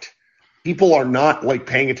understated point. People are not like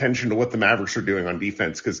paying attention to what the Mavericks are doing on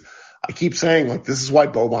defense because I keep saying like this is why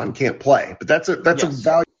Boban can't play, but that's a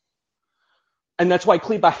value. And that's why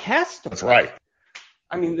Kleba has to play. That's right.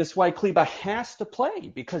 I mean, that's why Kleba has to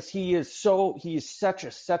play because he is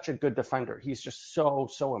such a good defender. He's just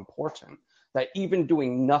so important that even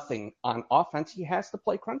doing nothing on offense, he has to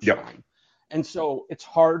play crunch time. And so it's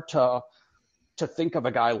hard to think of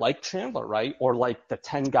a guy like Chandler, right? Or like the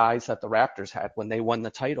 10 guys that the Raptors had when they won the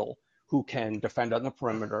title who can defend on the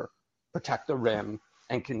perimeter, protect the rim,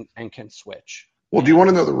 and can switch. Well, do you want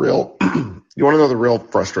to know the real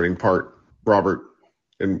frustrating part, Robert?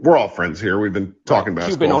 And we're all friends here. We've been talking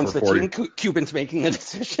basketball Cuban owns for the 40. team. Cuban's making the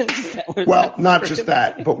decisions. Well, not just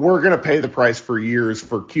that, but we're going to pay the price for years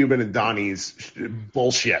for Cuban and Donnie's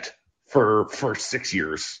bullshit for 6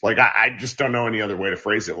 years. Like, I just don't know any other way to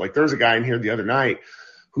phrase it. Like, there's a guy in here the other night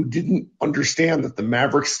who didn't understand that the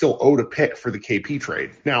Mavericks still owed a pick for the KP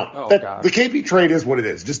trade. Now, the KP trade is what it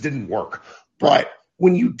is. It just didn't work. But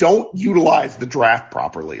when you don't utilize the draft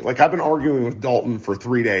properly, like I've been arguing with Dalton for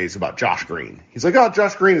 3 days about Josh Green. He's like, oh,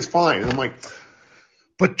 Josh Green is fine. And I'm like,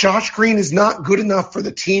 but Josh Green is not good enough for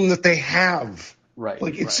the team that they have. Right.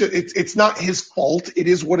 Like it's not his fault. It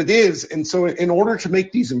is what it is. And so in order to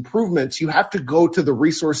make these improvements, you have to go to the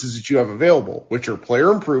resources that you have available, which are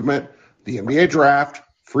player improvement, the NBA draft,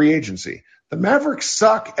 free agency. The Mavericks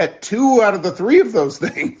suck at 2 out of the 3 of those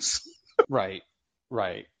things. Right.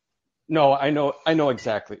 No, I know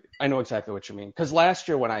exactly what you mean. Because last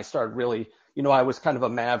year when I started really, you know, I was kind of a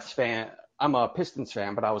Mavs fan. I'm a Pistons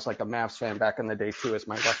fan, but I was like a Mavs fan back in the day too as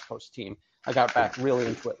my West Coast team. I got back really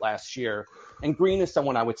into it last year. And Green is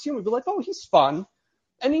someone I would see and would be like, oh, he's fun.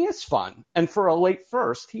 And he is fun. And for a late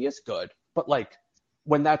first, he is good. But like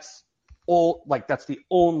when that's the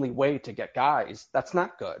only way to get guys, that's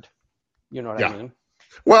not good. You know what I mean?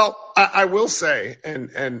 Well, I will say,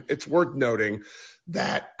 and it's worth noting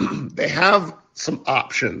that they have some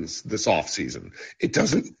options this offseason. It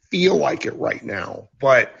doesn't feel like it right now,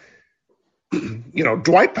 but you know,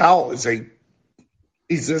 Dwight Powell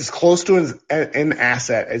he's as close to an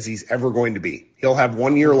asset as he's ever going to be. He'll have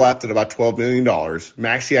 1 year left at about $12 million.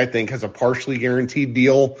 Maxey, I think, has a partially guaranteed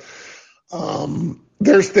deal.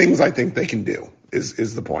 There's things I think they can do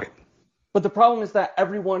is the point. But the problem is that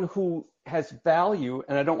everyone who has value,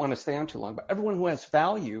 and I don't want to stay on too long, but everyone who has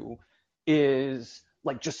value is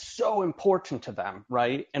like just so important to them,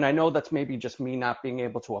 right? And I know that's maybe just me not being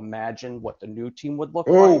able to imagine what the new team would look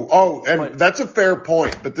like. And that's a fair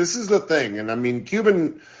point. But this is the thing, and I mean,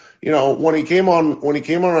 Cuban, you know, when he came on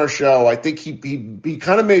our show, I think he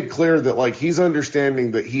kind of made clear that like he's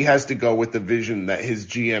understanding that he has to go with the vision that his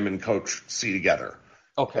GM and coach see together.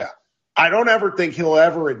 Okay. I don't ever think he'll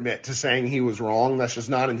ever admit to saying he was wrong. That's just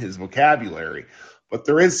not in his vocabulary. But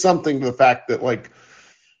there is something to the fact that, like,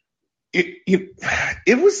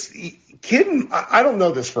 it was Kidd. I don't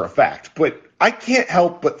know this for a fact, but I can't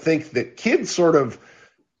help but think that Kidd sort of,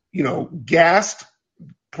 gassed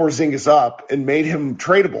Porzingis up and made him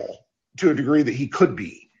tradable to a degree that he could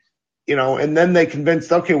be, and then they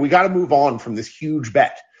convinced, okay, we got to move on from this huge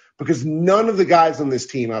bet because none of the guys on this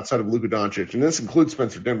team outside of Luka Doncic, and this includes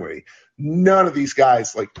Spencer Dinwiddie, none of these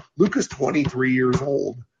guys, like Luka's 23 years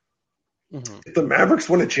old. Mm-hmm. If the Mavericks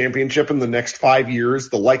win a championship in the next 5 years,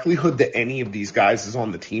 the likelihood that any of these guys is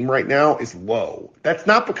on the team right now is low. That's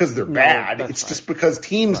not because they're bad. It's just because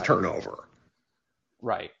teams turn over.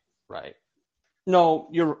 Right. No,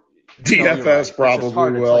 you're DFS right.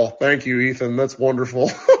 probably will. Thank you, Ethan. That's wonderful.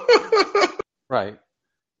 Right.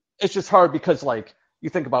 It's just hard because, like, you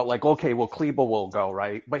think about, like, okay, well, Kleber will go,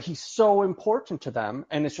 right? But he's so important to them,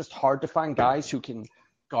 and it's just hard to find guys who can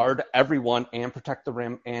guard everyone and protect the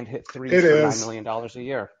rim and hit threes for $9 million a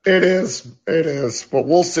year. It is. But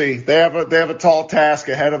we'll see. They have a tall task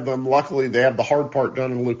ahead of them. Luckily, they have the hard part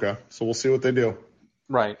done in Luka, so we'll see what they do.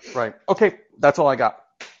 Right. Okay, that's all I got.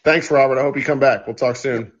 Thanks, Robert. I hope you come back. We'll talk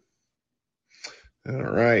soon. All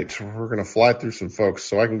right. We're going to fly through some folks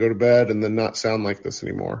so I can go to bed and then not sound like this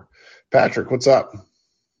anymore. Patrick, what's up?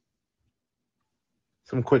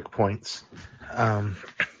 Some quick points.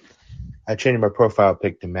 I changed my profile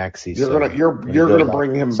pic to Maxey. You're gonna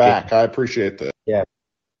bring him back. I appreciate that. Yeah.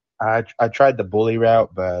 I tried the bully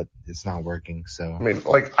route, but it's not working. So I mean,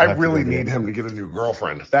 like, I really need him to get a new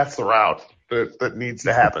girlfriend. That's the route that needs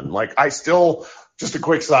to happen. Like, just a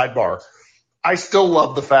quick sidebar. I still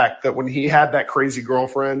love the fact that when he had that crazy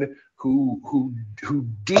girlfriend who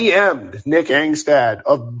DM'd Nick Angstad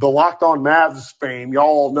of the Locked On Mavs fame, y'all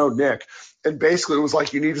all know Nick, and basically it was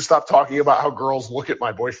like, you need to stop talking about how girls look at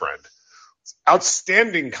my boyfriend. It's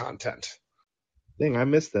outstanding content. Dang, I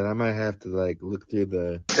missed that. I might have to look through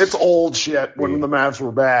the. It's old shit when the Mavs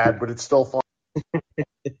were bad, but it's still fun.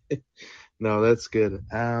 No, that's good.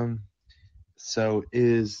 So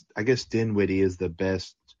I guess Dinwiddie is the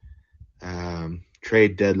best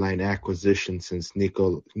trade deadline acquisition since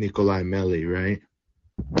Nikolai Melli, right?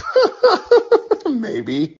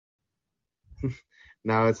 Maybe.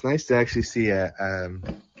 Now it's nice to actually see I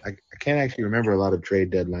can't actually remember a lot of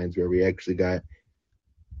trade deadlines where we actually got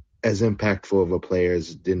as impactful of a player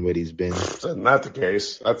as Dinwiddie's been. Isn't that the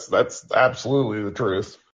case? That's absolutely the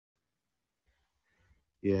truth.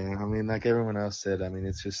 Yeah, I mean, like everyone else said, I mean,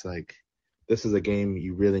 it's just like this is a game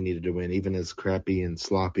you really needed to win, even as crappy and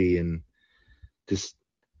sloppy, and just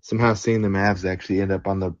somehow seeing the Mavs actually end up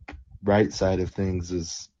on the right side of things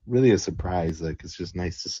is really a surprise. Like, it's just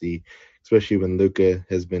nice to see, especially when Luka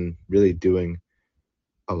has been really doing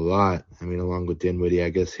a lot. I mean, along with Dinwiddie, I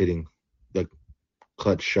guess, hitting the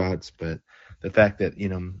clutch shots, but the fact that,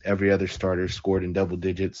 every other starter scored in double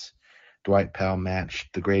digits. Dwight Powell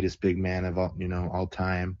matched the greatest big man of all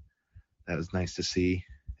time. That was nice to see.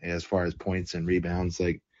 As far as points and rebounds,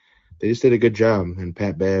 like, they just did a good job. And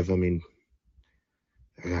Pat Bev, I mean,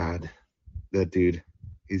 God, that dude,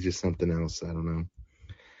 he's just something else. I don't know.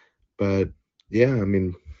 But yeah, I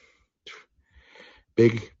mean,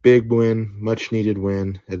 big win, much needed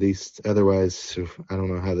win. At least, otherwise, I don't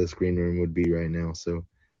know how this green room would be right now. So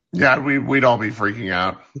yeah, we'd all be freaking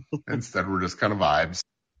out. Instead, we're just kind of vibes.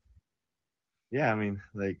 Yeah, I mean,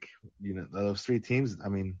 like, those three teams. I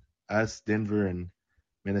mean, us, Denver, and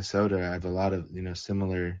Minnesota have a lot of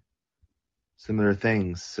similar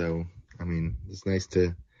things. So I mean, it's nice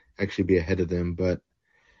to actually be ahead of them. But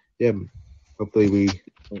yeah, hopefully we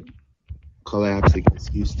collapse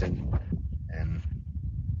against Houston and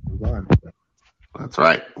move on. That's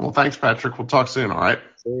right. Well, thanks, Patrick. We'll talk soon. All right.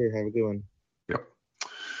 Sure. Have a good one. Yep.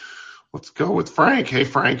 Let's go with Frank. Hey,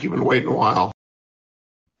 Frank, you've been waiting a while.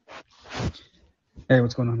 Hey,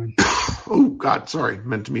 what's going on, man? Oh, God, sorry.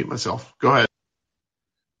 Meant to mute myself. Go ahead.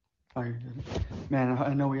 Man,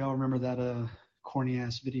 I know we all remember that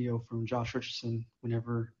corny-ass video from Josh Richardson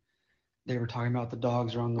whenever they were talking about the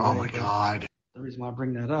dogs are on the way. Oh, my God. The reason why I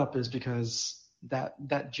bring that up is because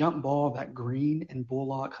that jump ball, that Green and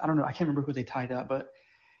Bullock, I don't know, I can't remember who they tied up, but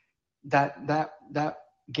that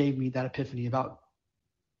gave me that epiphany about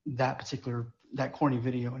that corny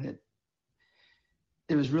video, and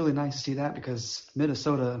it was really nice to see that because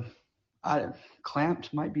Minnesota,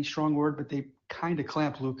 clamped might be a strong word, but they kind of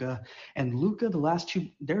clamped Luka. And Luka, the last two,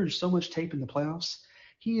 there's so much tape in the playoffs.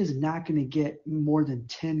 He is not going to get more than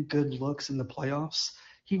 10 good looks in the playoffs.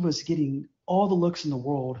 He was getting all the looks in the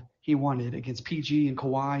world he wanted against PG and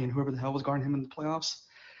Kawhi and whoever the hell was guarding him in the playoffs.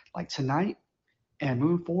 Like tonight and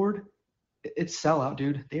moving forward, it's sellout,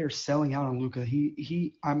 dude. They are selling out on Luka.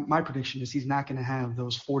 My prediction is he's not going to have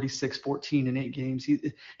those 46, 14, and 8 games.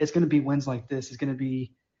 It's going to be wins like this. It's going to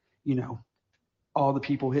be, all the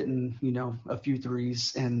people hitting, a few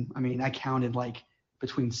threes. And I mean, I counted like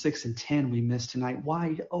between 6 and 10 we missed tonight.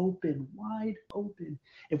 Wide open.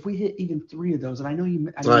 If we hit even 3 of those, and I know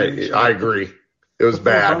you agree. It was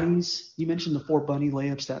bad. Bunnies, you mentioned the 4 bunny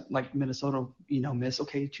layups that like Minnesota, missed.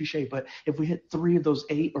 Okay, touche. But if we hit 3 of those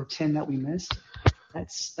 8 or 10 that we missed,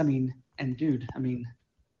 dude,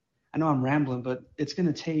 I know I'm rambling, but it's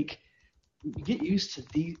going to take – get used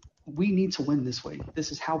to we need to win this way.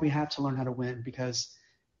 This is how we have to learn how to win, because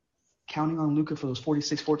counting on Luka for those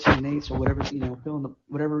 46, 14, and 8s or whatever,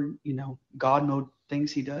 whatever, God mode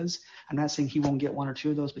things he does. I'm not saying he won't get 1 or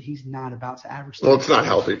 2 of those, but he's not about to average. Well, it's not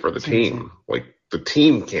healthy for the team. Like, the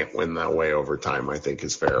team can't win that way over time, I think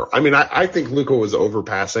is fair. I mean, I think Luka was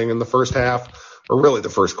overpassing in the first half, or really the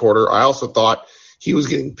first quarter. I also thought he was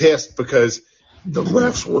getting pissed because the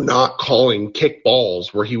refs were not calling kick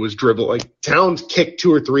balls where he was dribbling. Like, Towns kicked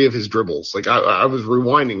 2 or 3 of his dribbles. Like, I was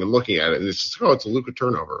rewinding and looking at it, and it's just, it's a Luka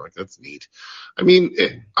turnover. Like, that's neat. I mean,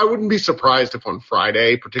 I wouldn't be surprised if on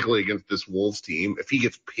Friday, particularly against this Wolves team, if he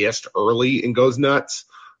gets pissed early and goes nuts.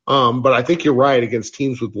 But I think you're right, against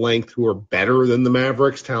teams with length who are better than the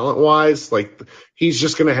Mavericks talent-wise. Like, he's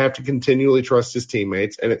just going to have to continually trust his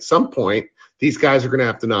teammates, and at some point, these guys are going to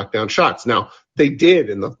have to knock down shots. Now, they did,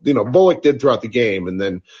 and Bullock did throughout the game, and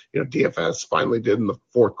then DFS finally did in the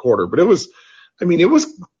fourth quarter. But it was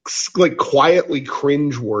like quietly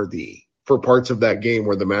cringeworthy for parts of that game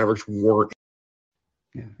where the Mavericks weren't.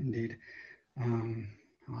 Yeah, indeed. I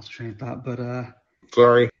lost train of thought, but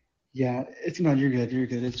sorry. Yeah, you're good. You're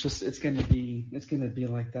good. It's gonna be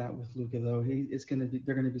like that with Luka though.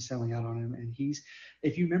 They're gonna be selling out on him, and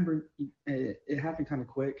if you remember, it happened kind of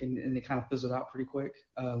quick, and it kind of fizzled out pretty quick.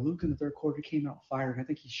 Luka in the third quarter came out firing. I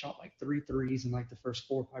think he shot like 3 threes in like the first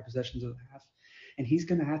 4 or 5 possessions of the half, and he's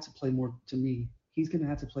gonna have to play more. To me, he's gonna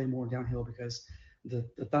have to play more downhill because the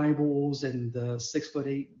Thibaults and the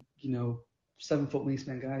 6'8", 7-foot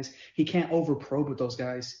wingspan guys, he can't over-probe with those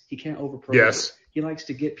guys. He can't over-probe. Yes. He likes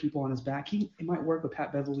to get people on his back. It might work with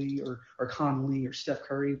Pat Beverly or Conley or Steph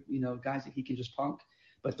Curry, guys that he can just punk.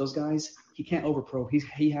 But those guys, he can't over-probe.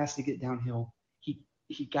 He has to get downhill. We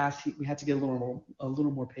had to get a little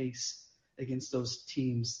more pace against those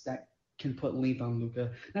teams that can put length on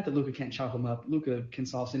Luka. Not that Luka can't chop him up. Luka can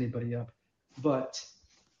sauce anybody up. But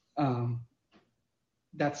we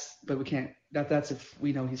can't. That's if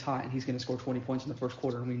we know he's hot and he's going to score 20 points in the first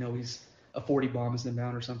quarter, and we know he's a 40 bomb is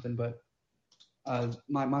inbound or something. But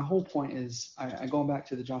my whole point is, I going back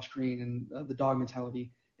to the Josh Green and the dog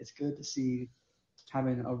mentality. It's good to see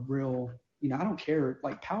having a real. I don't care.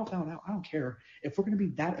 Like, foul out. I don't care if we're going to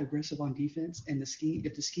be that aggressive on defense and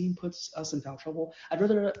if the scheme puts us in foul trouble. I'd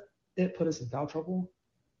rather it put us in foul trouble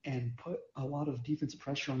and put a lot of defensive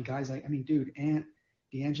pressure on guys like, dude, Ant,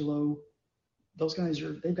 D'Angelo. Those guys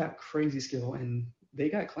they've got crazy skill, and they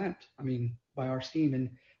got clamped, by our scheme.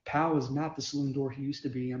 And Powell is not the saloon door he used to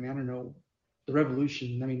be. I don't know, the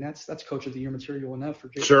Revolution. That's coach of the year material enough for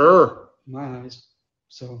Jason. Sure. In my eyes.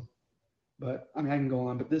 So, but I can go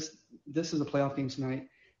on. But this is a playoff game tonight,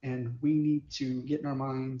 and we need to get in our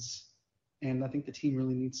minds. And I think the team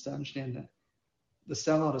really needs to understand that the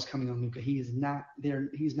sellout is coming on Luka. He is not there.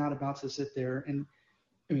 He's not about to sit there and.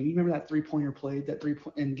 You remember that 3-pointer played,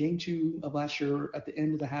 in game 2 of last year at the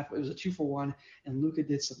end of the half, it was a 2-for-1, and Luka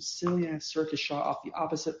did some silly-ass circus shot off the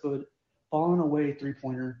opposite foot, falling away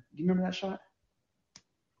 3-pointer. Do you remember that shot?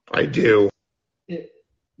 I do.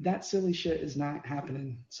 That silly shit is not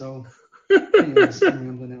happening. So, anyways, I'm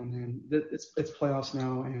rambling now, man. It's playoffs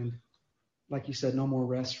now, and like you said, no more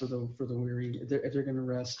rest for the weary. If they're going to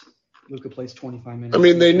rest, Luka plays 25 minutes.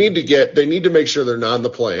 They need to make sure they're not in the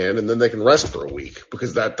play-in, and then they can rest for a week,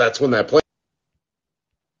 because that's when that play.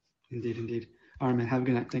 Indeed. All right, man. Have a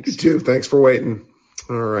good night. Thanks. You too. Thanks for waiting.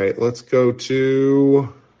 All right, let's go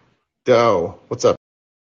to Doe. What's up?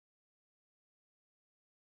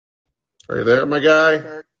 Are you there, my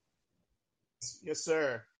guy? Yes,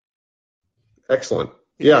 sir. Excellent.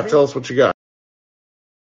 Yeah, tell us what you got.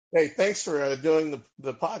 Hey, thanks for doing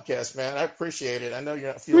the podcast, man. I appreciate it. I know you're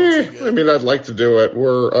not feeling too good. I'd like to do it.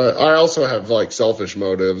 I also have selfish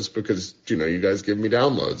motives because you guys give me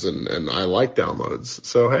downloads and I like downloads.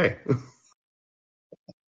 So hey.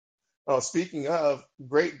 Oh, speaking of,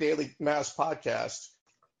 great daily Mavs podcast.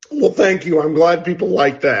 Well, thank you. I'm glad people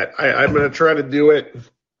like that. I'm going to try to do it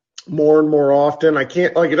more and more often. I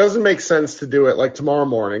can't it doesn't make sense to do it tomorrow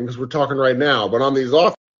morning because we're talking right now, but on these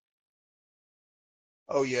off.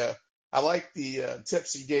 Oh, yeah. I like the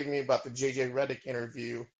tips you gave me about the J.J. Redick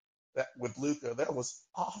interview. that with Luka. That was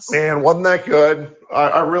awesome. Man, wasn't that good?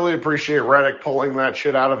 I really appreciate Redick pulling that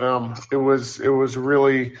shit out of him. It was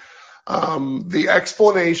really the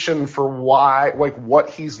explanation for why, like what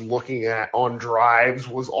he's looking at on drives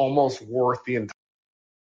was almost worth the entire.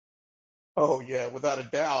 Oh yeah, without a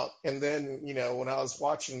doubt. And then, when I was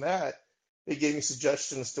watching that, they gave me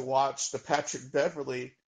suggestions to watch the Patrick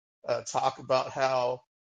Beverly talk about how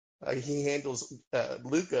he handles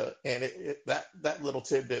Luka, and that little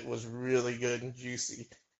tidbit was really good and juicy.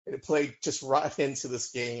 And it played just right into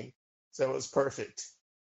this game, so it was perfect.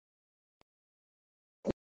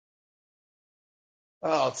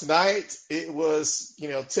 Oh, tonight it was,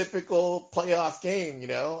 typical playoff game.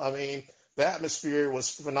 I mean, the atmosphere was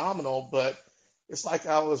phenomenal, but it's like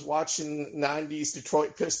I was watching '90s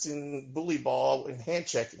Detroit Piston bully ball and hand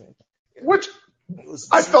checking. Which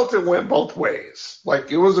I felt it went both ways.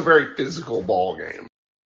 Like, it was a very physical ball game.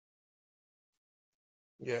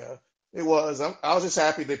 Yeah, it was. I was just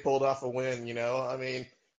happy they pulled off a win. I mean,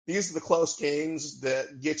 these are the close games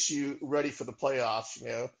that get you ready for the playoffs.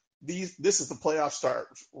 This is the playoff start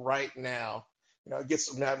right now. It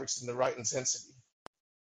gets the Mavericks in the right intensity.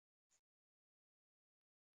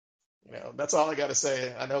 That's all I got to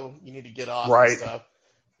say. I know you need to get off Right. and stuff.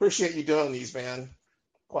 Appreciate you doing these, man.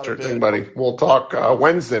 Quite Sure a bit. thing, buddy. We'll talk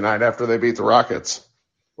Wednesday night after they beat the Rockets.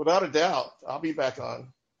 Without a doubt. I'll be back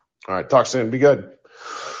on. All right. Talk soon. Be good.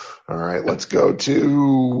 All right. Let's go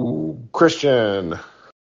to Christian.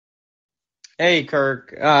 Hey,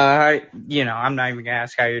 Kirk. I'm not even gonna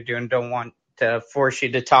ask how you're doing. Don't want to force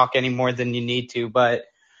you to talk any more than you need to. But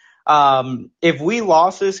if we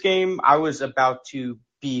lost this game, I was about to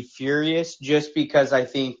be furious just because I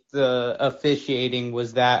think the officiating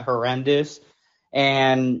was that horrendous.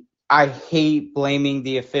 And I hate blaming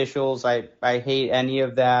the officials. I hate any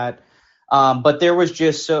of that. But there was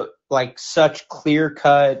just such clear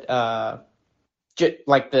cut,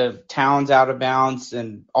 like the Towns out of bounds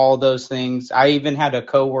and all those things. I even had a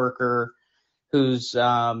coworker who's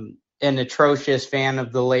an atrocious fan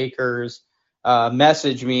of the Lakers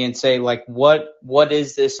message me and say, like, what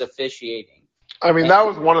is this officiating? I mean, that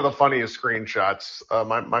was one of the funniest screenshots.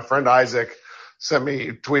 My friend Isaac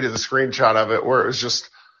tweeted the screenshot of it where it was just,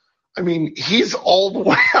 I mean, he's all the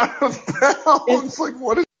way out of bounds. Like,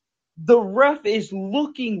 what is? The ref is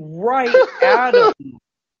looking right at him.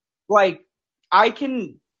 Like, I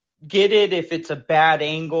can get it if it's a bad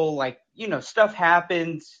angle. Like, stuff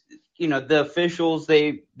happens. The officials,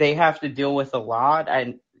 they have to deal with a lot.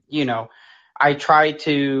 And, I try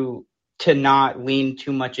to not lean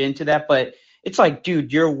too much into that. But it's like,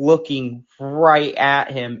 dude, you're looking right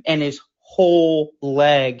at him and his whole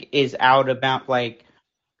leg is out of bounds. Like,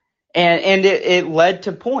 and it led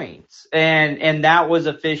to points. And that was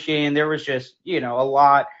officiating. There was just, a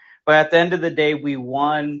lot. But at the end of the day, we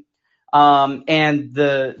won. And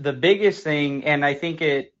the biggest thing, and I think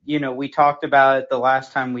we talked about it the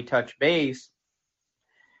last time we touched base,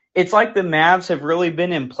 it's like the Mavs have really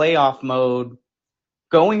been in playoff mode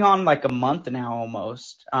going on like a month now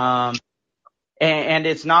almost. And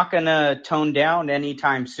it's not going to tone down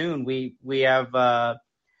anytime soon. We have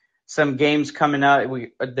some games coming up.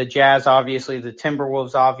 The Jazz, obviously, the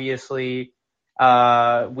Timberwolves, obviously.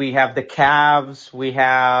 We have the Cavs. We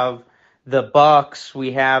have the Bucks.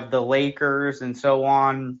 We have the Lakers and so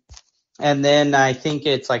on. And then I think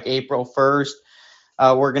it's like April 1st.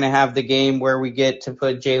 We're going to have the game where we get to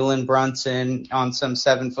put Jalen Brunson on some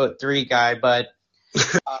 7'3" guy. But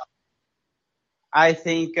I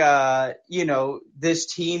think, this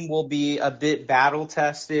team will be a bit battle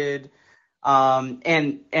tested.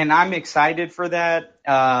 And I'm excited for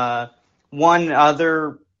that. One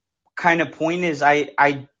other kind of point is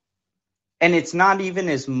and it's not even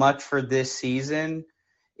as much for this season.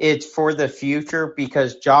 It's for the future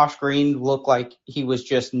because Josh Green looked like he was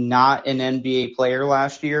just not an NBA player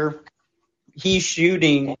last year. He's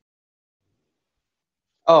shooting.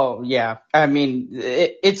 Oh, yeah. I mean,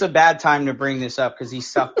 it's a bad time to bring this up because he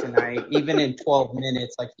sucked tonight. Even in 12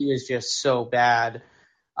 minutes, like he was just so bad.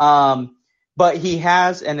 But he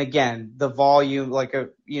has, and again, the volume, like,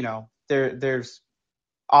 there's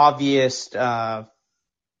obvious,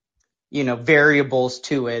 variables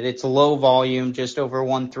to it. It's low volume, just over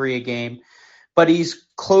 1.3 a game. But he's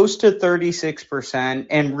close to 36%,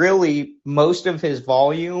 and really most of his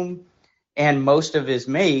volume and most of his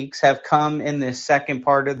makes have come in this second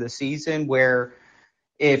part of the season where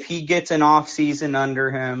if he gets an off season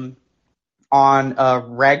under him on a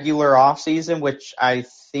regular off season, which I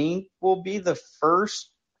think will be the first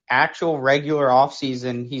actual regular off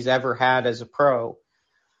season he's ever had as a pro,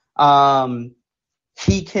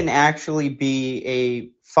 he can actually be a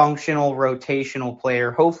functional rotational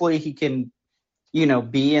player. Hopefully he can,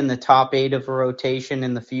 be in the top 8 of a rotation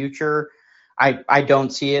in the future. I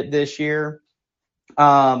don't see it this year.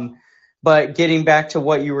 But getting back to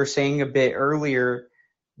what you were saying a bit earlier,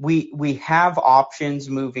 we have options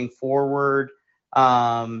moving forward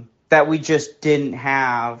that we just didn't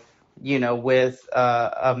have, with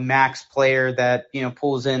a max player that,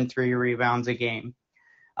 pulls in 3 rebounds a game.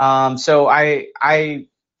 So I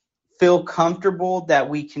feel comfortable that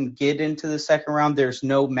we can get into the second round. There's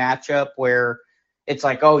no matchup where it's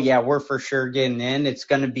like, oh yeah, we're for sure getting in. It's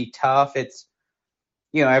going to be tough. It's,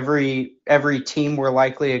 every team we're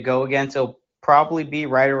likely to go against will probably be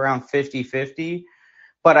right around 50-50.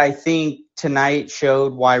 But I think tonight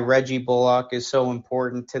showed why Reggie Bullock is so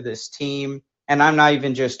important to this team. And I'm not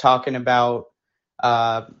even just talking about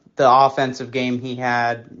the offensive game he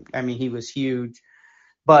had. I mean, he was huge.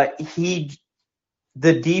 But the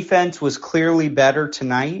defense was clearly better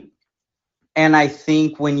tonight. And I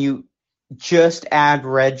think when you just add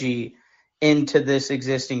Reggie into this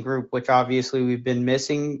existing group, which obviously we've been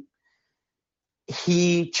missing,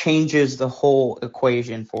 he changes the whole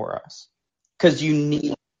equation for us. Because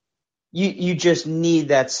you just need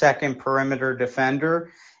that second perimeter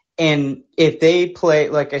defender. And if they play,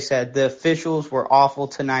 like I said, the officials were awful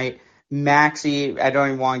tonight. Maxey, I don't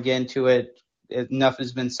even want to get into it. Enough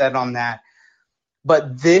has been said on that.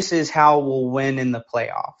 But this is how we'll win in the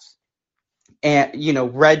playoffs. And,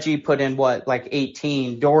 Reggie put in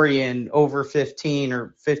 18, Dorian over 15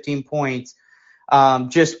 or 15 points,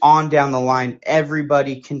 just on down the line,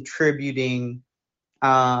 everybody contributing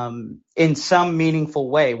in some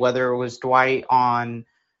meaningful way, whether it was Dwight on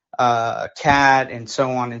Cat and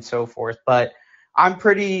so on and so forth. But I'm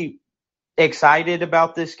pretty excited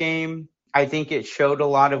about this game. I think it showed a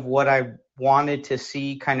lot of what I wanted to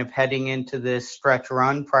see kind of heading into this stretch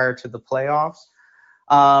run prior to the playoffs.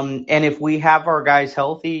 And if we have our guys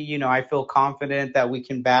healthy, I feel confident that we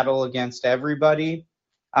can battle against everybody.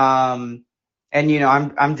 And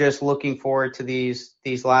I'm just looking forward to these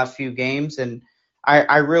last few games. And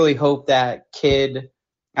I really hope that kid,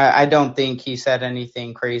 I don't think he said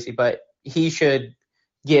anything crazy, but he should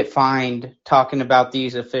get fined talking about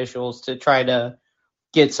these officials to try to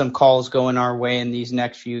get some calls going our way in these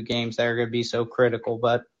next few games that are going to be so critical.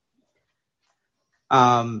 But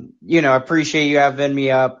I appreciate you having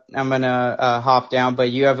me up. I'm going to hop down,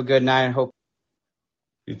 but you have a good night. I hope.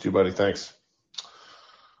 You too, buddy. Thanks.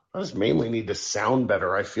 I just mainly need to sound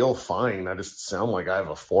better. I feel fine. I just sound like I have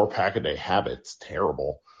a 4-pack a day habit. It's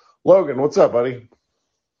terrible. Logan, what's up, buddy?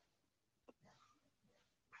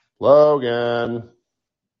 Logan.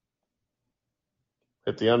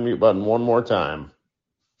 Hit the unmute button one more time.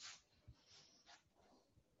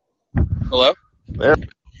 Hello? There.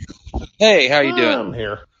 Hey, how you doing? I'm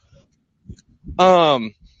here.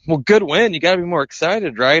 Well, good win. You got to be more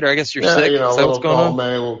excited, right? Or I guess you're sick. Is that what's going on?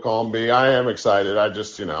 A little column B. I am excited. I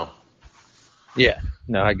just, Yeah.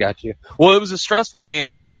 No, I got you. Well, it was a stressful game.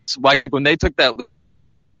 Like when they took that,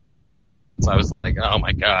 I was like, oh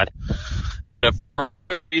my god.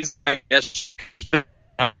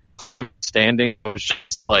 Standing was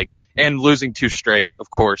just like, and losing 2 straight, of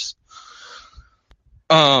course.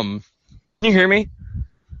 Can you hear me?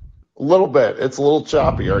 A little bit. It's a little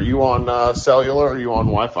choppy. Are you on cellular or are you on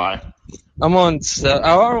Wi-Fi? I'm on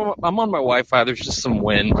my Wi-Fi. There's just some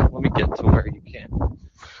wind. Let me get to where you can.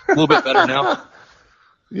 A little bit better now.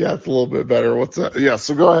 Yeah, it's a little bit better. What's that? Yeah,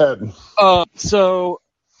 so go ahead. So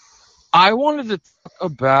I wanted to talk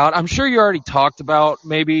about, I'm sure you already talked about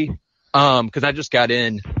maybe, because I just got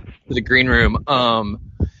in to the green room,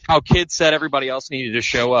 how kids said everybody else needed to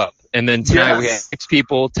show up. And then tonight we had 6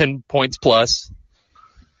 people, 10 points plus.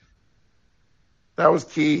 That was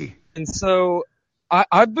key. And so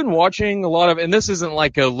I've been watching a lot of, and this isn't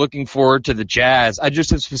like a looking forward to the Jazz. I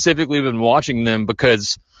just have specifically been watching them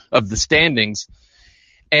because of the standings.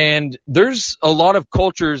 And there's a lot of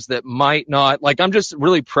cultures that might not, like, I'm just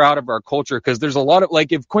really proud of our culture because there's a lot of,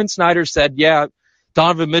 like, if Quinn Snyder said, yeah,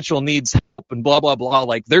 Donovan Mitchell needs help and blah, blah, blah,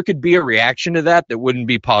 like, there could be a reaction to that wouldn't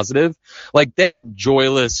be positive. Like, they're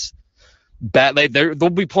joyless, bad, they'll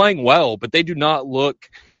be playing well, but they do not look,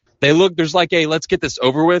 there's like a let's get this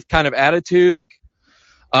over with kind of attitude.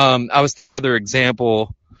 I was another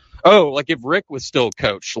example. Like if Rick was still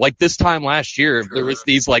coach, like this time last year, there was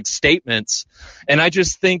these like statements, and I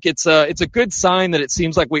just think it's a good sign that it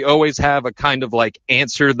seems like we always have a kind of like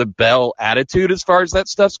answer the bell attitude as far as that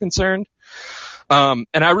stuff's concerned. And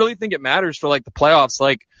I really think it matters for like the playoffs,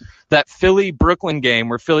 like that Philly Brooklyn game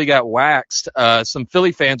where Philly got waxed. Some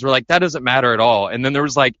Philly fans were like, that doesn't matter at all. And then there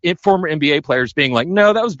was like former NBA players being like,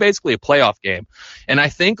 no, that was basically a playoff game. And I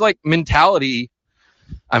think like mentality,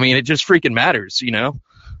 I mean, it just freaking matters, you know?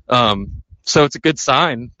 So it's a good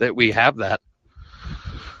sign that we have that.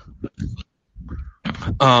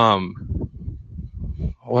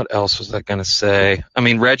 What else was I going to say? I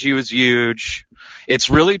mean, Reggie was huge. It's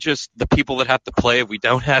really just the people that have to play if we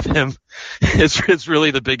don't have him is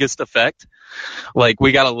really the biggest effect. Like,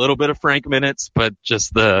 we got a little bit of Frank minutes, but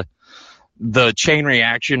just the chain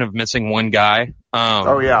reaction of missing one guy.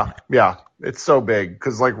 Yeah. It's so big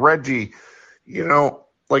because, like, Reggie, you know,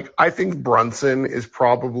 like, I think Brunson is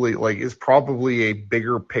probably a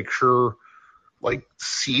bigger picture, like,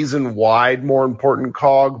 season-wide more important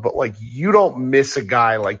cog, but, like, you don't miss a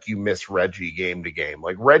guy like you miss Reggie game to game.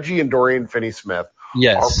 Like, Reggie and Dorian Finney-Smith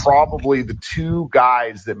are probably the two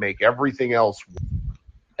guys that make everything else.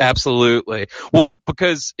 Absolutely. Well,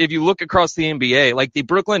 because if you look across the NBA, like, the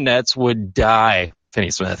Brooklyn Nets would die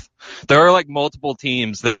Finney-Smith. There are, like, multiple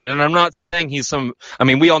teams that, and I'm not saying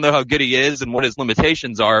we all know how good he is and what his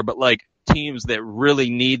limitations are, but, like, teams that really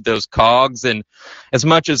need those cogs. And as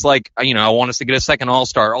much as, like, you know, I want us to get a second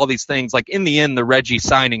all-star, all these things, like, in the end, the Reggie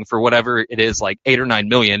signing for whatever it is, like $8 or $9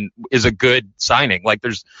 million, is a good signing. Like,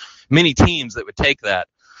 there's many teams that would take that.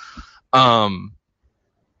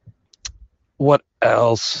 What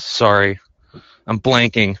else? Sorry, I'm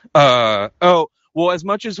blanking. Well, as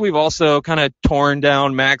much as we've also kind of torn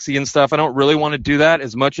down Maxey and stuff, I don't really want to do that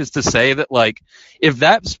as much as to say that, like, if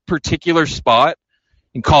that particular spot,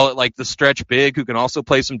 and call it like the stretch big who can also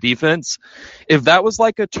play some defense, if that was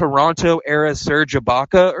like a Toronto era Serge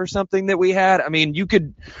Ibaka or something that we had, I mean,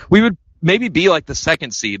 we would maybe be like the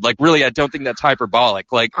second seed. Like, really, I don't think that's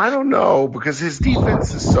hyperbolic. Like, I don't know, because his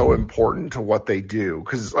defense is so important to what they do.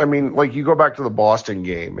 Because, I mean, like, you go back to the Boston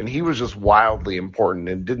game, and he was just wildly important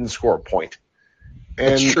and didn't score a point. And,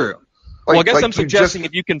 that's true. Well, I guess I'm suggesting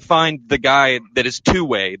if you can find the guy that is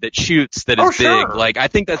two-way, that shoots, that is big. Sure. Like, I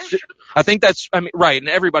think that's, I mean, right, and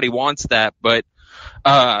everybody wants that, but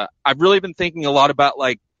I've really been thinking a lot about,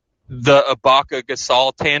 like, the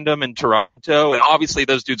Ibaka-Gasol tandem in Toronto, and obviously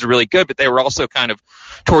those dudes are really good, but they were also kind of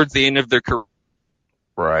towards the end of their career.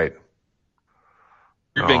 Right.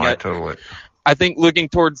 Totally. I think looking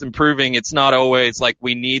towards improving, it's not always like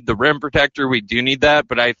we need the rim protector. We do need that,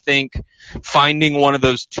 but I think finding one of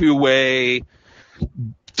those two-way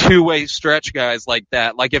stretch guys like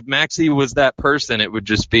that, like if Maxey was that person, it would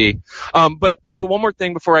just be. But one more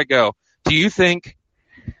thing before I go. Do you think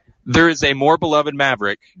there is a more beloved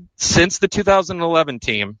Maverick since the 2011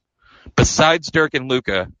 team, besides Dirk and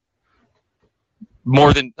Luka,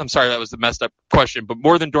 I'm sorry, that was a messed up question, but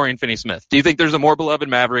more than Dorian Finney-Smith? Do you think there's a more beloved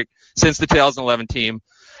Maverick since the 2011 team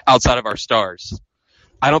outside of our stars?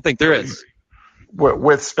 I don't think there is.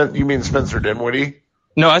 You mean Spencer Dinwiddie?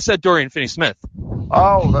 No, I said Dorian Finney-Smith.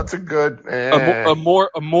 Oh, that's a good. A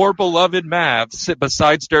more beloved Mavs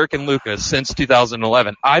besides Dirk and Luka since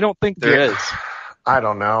 2011. I don't think there is. I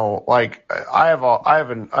don't know. Like, I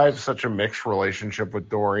have such a mixed relationship with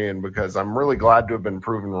Dorian because I'm really glad to have been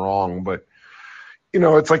proven wrong, but. You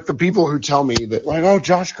know, it's like the people who tell me that, like, oh,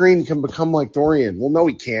 Josh Green can become like Dorian. Well, no,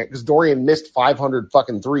 he can't, because Dorian missed 500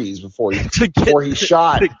 fucking threes before he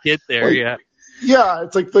shot. To get there, like, yeah. Yeah,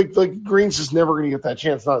 it's like Green's just never going to get that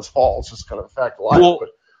chance. Not his fault. It's just kind of a fact of life. Well, but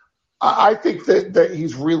I think that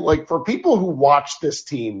he's really, like, for people who watch this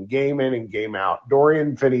team game in and game out,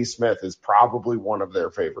 Dorian Finney-Smith is probably one of their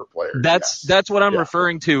favorite players. That's what I'm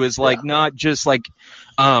referring to is, like, not just like,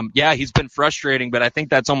 he's been frustrating, but I think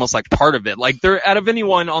that's almost like part of it. Like, out of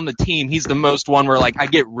anyone on the team, he's the most one where, like, I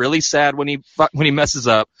get really sad when he messes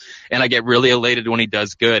up, and I get really elated when he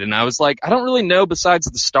does good. And I was like, I don't really know besides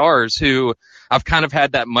the stars who I've kind of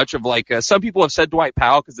had that much of, like, some people have said Dwight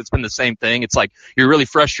Powell because it's been the same thing. It's like, you're really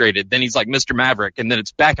frustrated. Then he's like Mr. Maverick, and then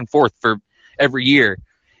it's back and forth for every year.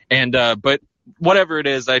 And, but whatever it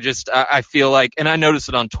is, I feel like, and I notice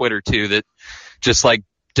it on Twitter too, that just like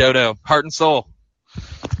Dodo, heart and soul.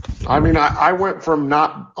 I mean, I went from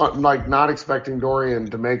not expecting Dorian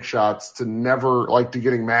to make shots to never, like, to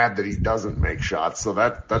getting mad that he doesn't make shots. So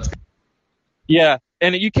that's. Yeah.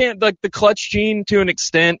 And you can't, like, the clutch gene to an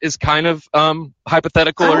extent is kind of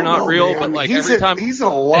hypothetical or not real, but like every time he's a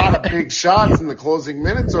lot of big shots in the closing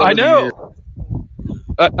minutes. I know.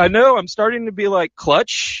 I know. I'm starting to be like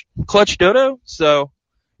clutch Dodo. So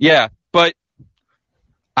yeah, but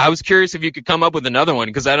I was curious if you could come up with another one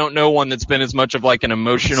because I don't know one that's been as much of like an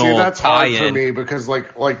emotional tie-in. See, that's hard for me because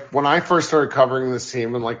like when I first started covering this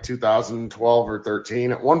team in like 2012 or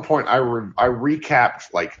 13, at one point I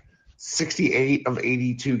recapped like 68 of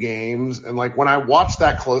 82 games. And like when I watch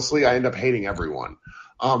that closely, I end up hating everyone.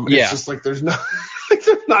 It's just like there's not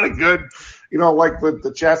a good, like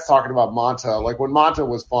the chat's talking about Monta. Like when Monta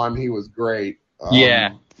was fun, he was great.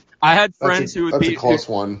 I had friends who would be a close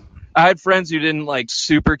one. I had friends who didn't like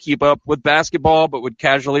super keep up with basketball, but would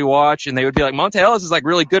casually watch, and they would be like, Monta Ellis is like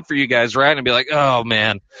really good for you guys, right? And I'd be like, oh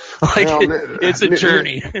man, like it's a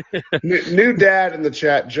journey. New dad in the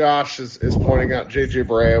chat, Josh is pointing out JJ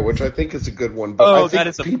Barea, which I think is a good one. But I think that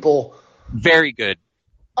is people very good.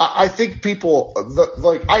 I think people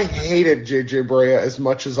I hated JJ Barea as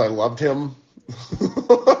much as I loved him.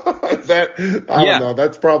 I don't know.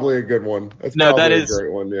 That's probably a good one. That is a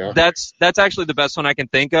great one. Yeah. That's actually the best one I can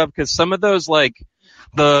think of, because some of those like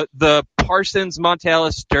the Parsons, Monta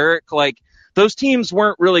Ellis, Dirk, like those teams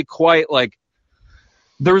weren't really quite like.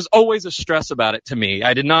 There was always a stress about it to me.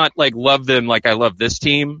 I did not like love them like I love this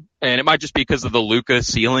team, and it might just be because of the Luka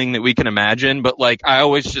ceiling that we can imagine. But like I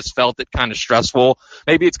always just felt it kind of stressful.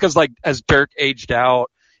 Maybe it's because like as Dirk aged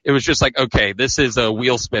out, it was just like, okay, this is a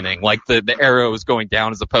wheel spinning. Like the arrow is going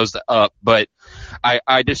down as opposed to up. But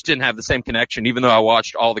I just didn't have the same connection, even though I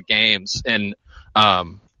watched all the games. And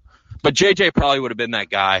but JJ probably would have been that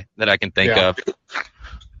guy that I can think of.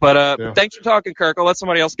 But thanks for talking, Kirk. I'll let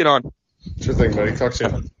somebody else get on. Sure thing, buddy. Talk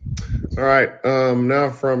soon. All right. Now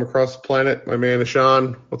from across the planet, my man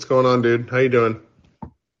Ishan. What's going on, dude? How you doing?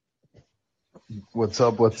 What's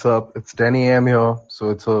up? It's 10 a.m. here, so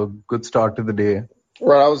it's a good start to the day.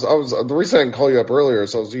 Right. I was the reason I didn't call you up earlier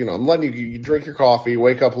is I was, I'm letting you drink your coffee,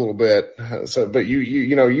 wake up a little bit. So, but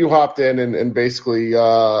you hopped in and basically,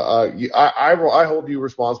 I hold you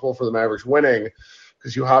responsible for the Mavericks winning,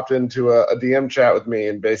 because you hopped into a DM chat with me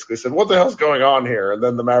and basically said, what the hell's going on here? And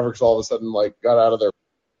then the Mavericks all of a sudden got out of their.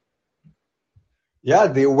 Yeah,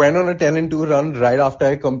 they went on a 10-2 run right after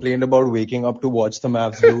I complained about waking up to watch the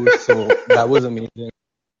Mavs lose. So that was amazing.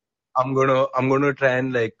 I'm gonna try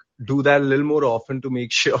and do that a little more often to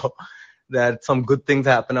make sure that some good things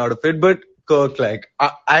happen out of it. But Kirk,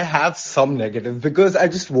 I have some negatives because I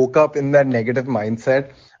just woke up in that negative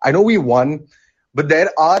mindset. I know we won, but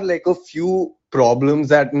there are a few problems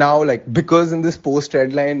that now, because in this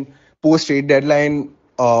post-trade deadline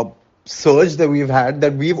surge that we've had,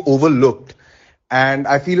 that we've overlooked. And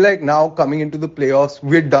I feel like now coming into the playoffs,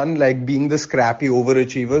 we're done being the scrappy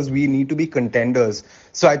overachievers. We need to be contenders.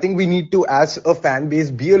 So I think we need to, as a fan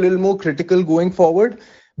base, be a little more critical going forward,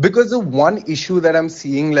 because the one issue that I'm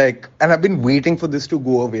seeing, and I've been waiting for this to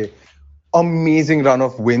go away, amazing run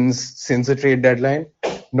of wins since the trade deadline.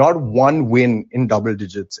 Not one win in double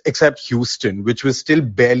digits, except Houston, which was still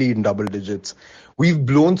barely in double digits. We've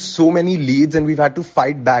blown so many leads and we've had to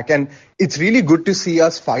fight back. And it's really good to see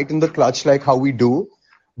us fight in the clutch like how we do.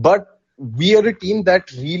 But we are a team that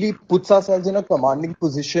really puts ourselves in a commanding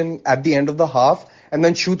position at the end of the half and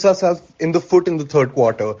then shoots ourselves in the foot in the third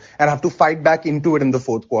quarter and have to fight back into it in the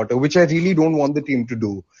fourth quarter, which I really don't want the team to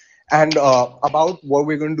do. And about what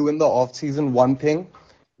we're going to do in the offseason, one thing,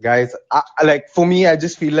 guys, for me, I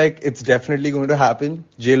just feel like it's definitely going to happen.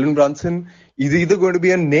 Jalen Brunson is either going to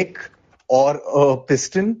be a Knick or a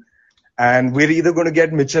Piston, and we're either going to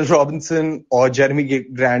get Mitchell Robinson or Jeremy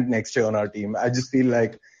Grant next year on our team. I just feel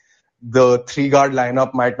like the 3-guard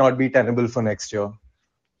lineup might not be tenable for next year.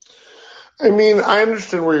 I mean, I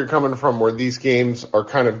understand where you're coming from, where these games are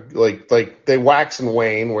kind of like they wax and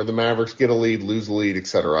wane, where the Mavericks get a lead, lose a lead,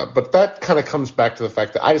 etc. But that kind of comes back to the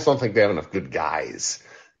fact that I just don't think they have enough good guys.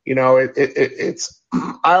 It's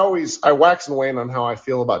I wax and wane on how I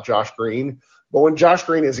feel about Josh Green, but when Josh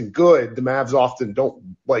Green isn't good, the Mavs often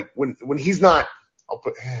don't when he's not.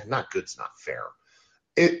 Not good's not fair.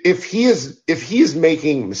 If he is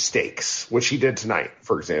making mistakes, which he did tonight,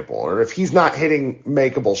 for example, or if he's not hitting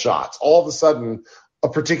makeable shots, all of a sudden a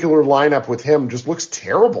particular lineup with him just looks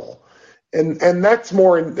terrible. And that's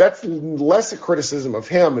less a criticism of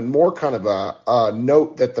him and more kind of a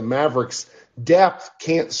note that the Mavericks depth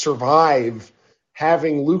can't survive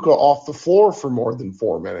having Luka off the floor for more than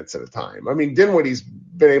 4 minutes at a time. I mean, Dinwiddie's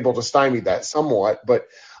been able to stymie that somewhat, but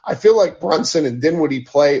I feel like Brunson and Dinwiddie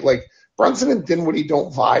Brunson and Dinwiddie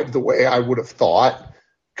don't vibe the way I would have thought,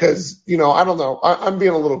 because, I don't know. I'm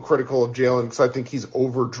being a little critical of Jalen because I think he's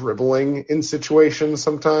over dribbling in situations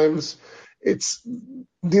sometimes. It's,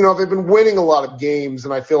 they've been winning a lot of games,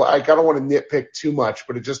 and I feel like I don't want to nitpick too much,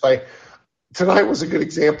 but tonight was a good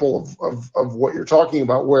example of what you're talking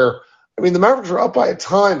about, where, the Mavericks are up by a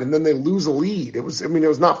ton and then they lose a lead. It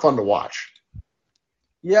was not fun to watch.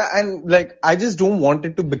 Yeah, and I just don't want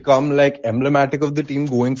it to become emblematic of the team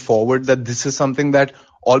going forward, that this is something that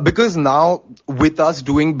because now with us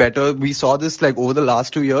doing better, we saw this over the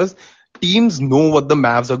last 2 years, teams know what the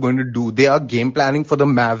Mavs are going to do. They are game planning for the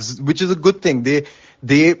Mavs, which is a good thing.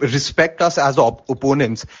 They respect us as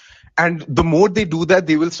opponents. And the more they do that,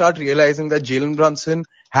 they will start realizing that Jalen Brunson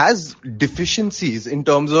has deficiencies in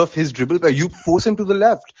terms of his dribble. You force him to the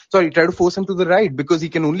left. Try to force him to the right because he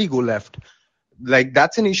can only go left. Like,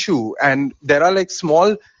 that's an issue. And there are like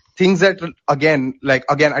small things that, again,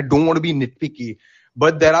 I don't want to be nitpicky,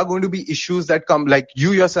 but there are going to be issues that come, like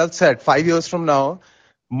you yourself said, 5 years from now,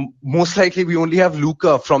 most likely we only have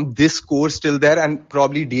Luka from this core still there, and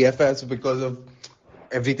probably DFS because of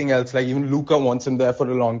everything else. Like, even Luka wants him there for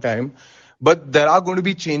a long time. But there are going to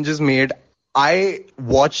be changes made. I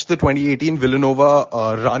watched the 2018 Villanova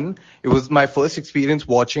run. It was my first experience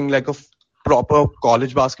watching like a proper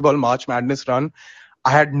college basketball March Madness run.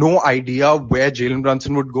 I had no idea where Jalen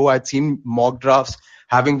Brunson would go. I'd seen mock drafts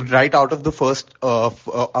having right out of the first, out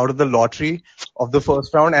of the lottery of the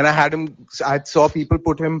first round, and I saw people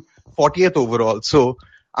put him 40th overall. So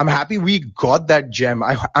I'm happy we got that gem.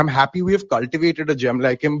 I'm happy we have cultivated a gem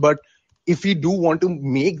like him. But if we do want to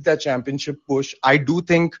make that championship push, I do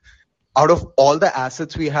think out of all the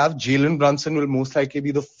assets we have, Jalen Brunson will most likely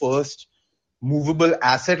be the first movable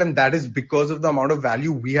asset, and that is because of the amount of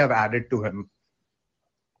value we have added to him.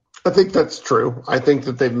 I think that's true. I think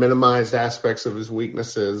that they've minimized aspects of his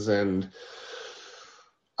weaknesses, and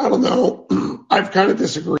I don't know. I've kind of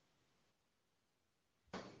disagreed.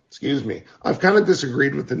 I've kind of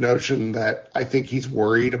disagreed with the notion that I think he's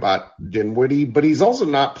worried about Dinwiddie, but he's also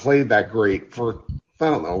not played that great for,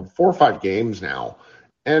 4 or 5 games now.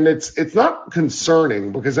 And it's not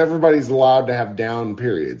concerning because everybody's allowed to have down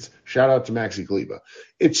periods. Shout out to Maxi Kleber.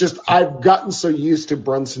 It's just I've gotten so used to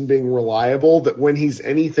Brunson being reliable that when he's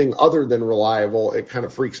anything other than reliable, it kind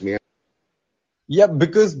of freaks me out. Yeah,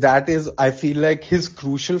 because that is, I feel like, his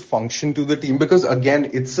crucial function to the team. Because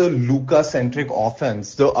again, it's a Luka-centric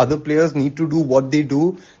offense. The other players need to do what they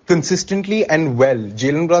do consistently and well.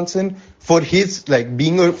 Jalen Brunson, for his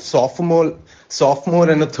being a sophomore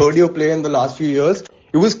and a third-year player in the last few years,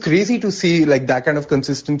 it was crazy to see that kind of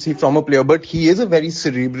consistency from a player. But he is a very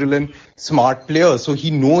cerebral and smart player, so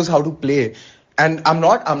he knows how to play. And I'm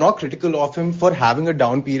not critical of him for having a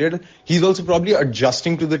down period. He's also probably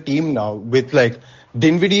adjusting to the team now with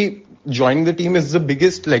Dinwiddie joining the team is the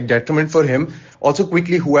biggest detriment for him. Also,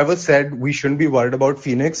 quickly, whoever said we shouldn't be worried about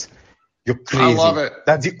Phoenix, you're crazy. I love it.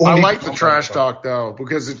 That's the only. I like the trash talk though,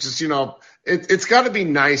 because it's just it's got to be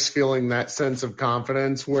nice feeling that sense of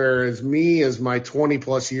confidence. Whereas me, as my 20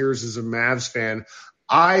 plus years as a Mavs fan,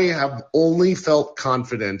 I have only felt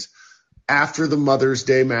confident after the Mother's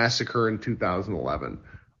Day massacre in 2011.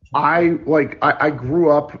 I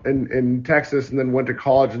grew up in Texas and then went to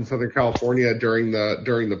college in Southern California during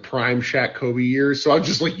the prime Shaq Kobe years. So I'm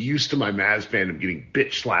just used to my Mavs fandom getting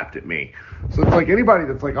bitch slapped at me. So it's anybody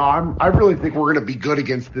that's I really think we're going to be good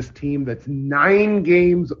against this team that's 9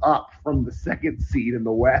 games up from the 2nd seed in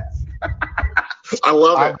the West. I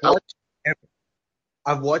love it.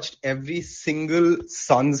 I've watched every single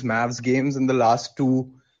Suns Mavs games in the last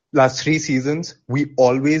 3 seasons. We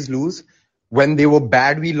always lose. When they were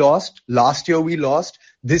bad, we lost. Last year, we lost.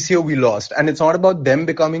 This year, we lost. And it's not about them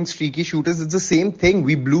becoming streaky shooters. It's the same thing.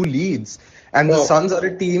 We blew leads. And the Suns are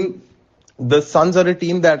a team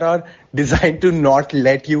that are designed to not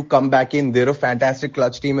let you come back in. They're a fantastic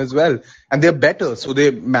clutch team as well. And they're better. So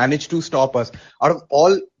they managed to stop us. Out of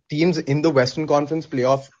all teams in the Western Conference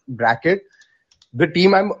playoff bracket, the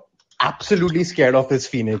team I'm absolutely scared of is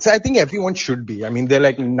Phoenix. I think everyone should be. I mean,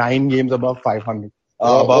 they're 9 games above 500.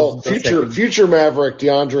 Future Maverick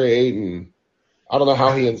DeAndre Ayton. I don't know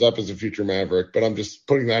how he ends up as a future Maverick, but I'm just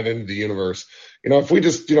putting that into the universe. If we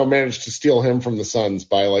just manage to steal him from the Suns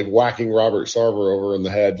by whacking Robert Sarver over in the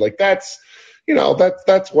head, that's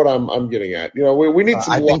what I'm getting at. We need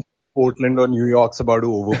some. I think Portland or New York's about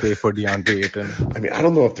to overpay for DeAndre Ayton. I mean, I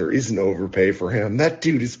don't know if there is an overpay for him. That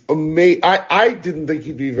dude is amazing. I didn't think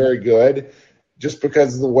he'd be very good, just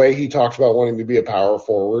because of the way he talked about wanting to be a power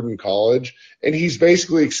forward in college. And he's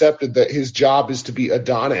basically accepted that his job is to be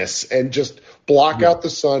Adonis and just block out the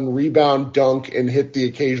sun, rebound, dunk, and hit the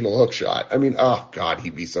occasional hook shot. I mean, oh, God,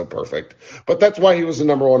 he'd be so perfect. But that's why he was the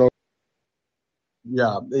number one.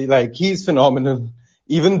 Yeah, he's phenomenal.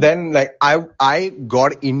 Even then, I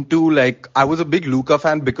got into, I was a big Luka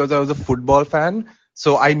fan because I was a football fan.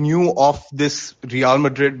 So I knew of this Real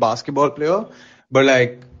Madrid basketball player.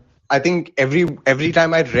 But, I think every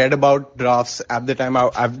time I read about drafts at the time,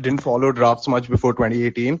 I didn't follow drafts much before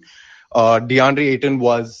 2018. DeAndre Ayton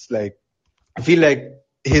was I feel like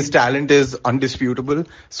his talent is undisputable.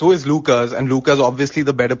 So is Luka's, and Luka's obviously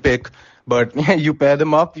the better pick. But you pair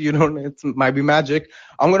them up, it might be magic.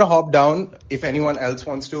 I'm gonna hop down. If anyone else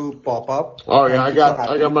wants to pop up. Oh yeah, Thank you for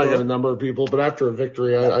having me, might bro. get a number of people, but after a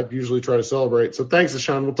victory, I usually try to celebrate. So thanks,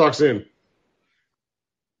 Ashan. We'll talk soon.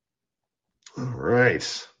 All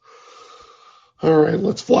right,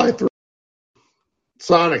 let's fly through.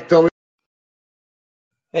 Sonic, tell me.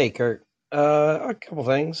 Hey, Kurt. A couple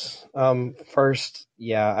things. First,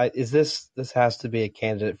 this has to be a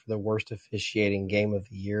candidate for the worst officiating game of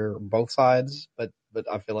the year, both sides, but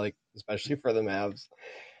I feel like especially for the Mavs,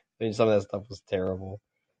 I mean, some of that stuff was terrible.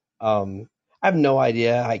 I have no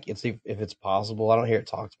idea if it's possible. I don't hear it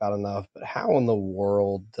talked about enough, but how in the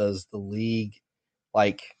world does the league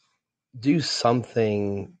do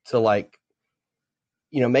something to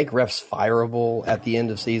make refs fireable at the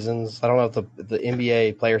end of seasons? I don't know if the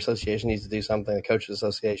NBA Player Association needs to do something, the Coaches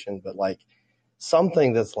Association, but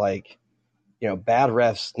something that's bad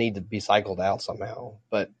refs need to be cycled out somehow.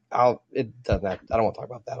 But it doesn't have, I don't want to talk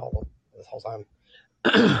about that this whole time. A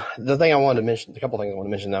couple things I wanted to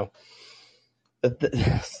mention though.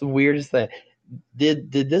 It's the weirdest thing.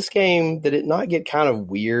 Did this game, did it not get kind of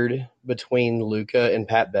weird between Luka and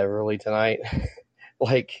Pat Beverly tonight?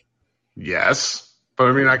 Yes. But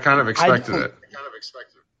I mean, I kind of expected it.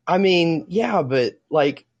 I mean, yeah, but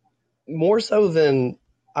more so than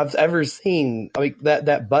I've ever seen. I mean,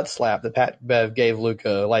 that butt slap that Pat Bev gave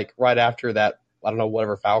Luka, right after that, I don't know,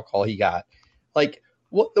 whatever foul call he got.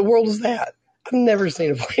 What the world is that? I've never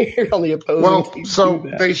seen a player on the opposing team do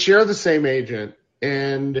that. They share the same agent,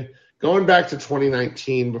 and going back to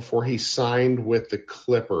 2019 before he signed with the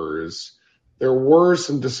Clippers, there were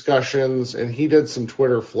some discussions, and he did some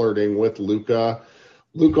Twitter flirting with Luka.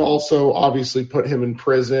 Luka also obviously put him in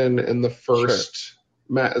prison in the first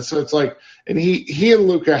match. So it's and he and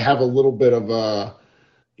Luka have a little bit of a,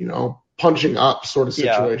 punching up sort of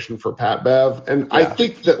situation for Pat Bev. And I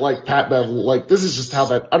think that Pat Bev, this is just how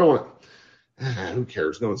that, I don't want to, who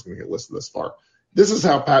cares? No one's going to get listened this far. This is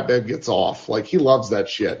how Pat Bev gets off. He loves that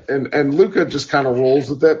shit. And Luka just kind of rolls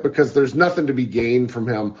with it because there's nothing to be gained from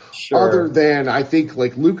him other than I think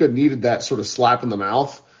Luka needed that sort of slap in the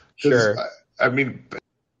mouth. Sure. I mean,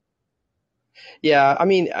 yeah, I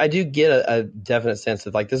mean, I do get a definite sense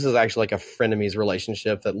that this is actually a frenemies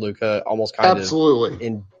relationship that Luka almost kind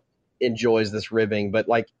of enjoys this ribbing, but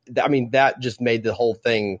I mean, that just made the whole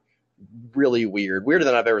thing really weirder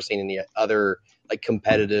than I've ever seen any other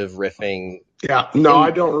competitive riffing. Yeah, no,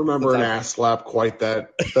 I don't remember an ass slap quite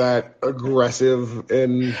that aggressive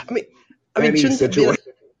in any situation.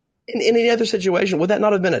 In any other situation, would that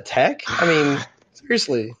not have been a tech? I mean,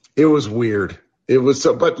 seriously, it was weird. It was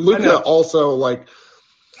so, but Luka also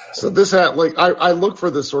so this had I look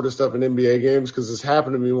for this sort of stuff in NBA games because this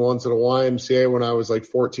happened to me once at a YMCA when I was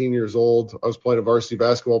 14 years old. I was playing a varsity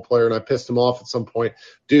basketball player and I pissed him off at some point.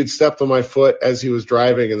 Dude stepped on my foot as he was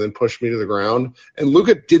driving and then pushed me to the ground. And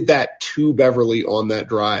Luka did that to Beverly on that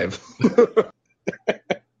drive.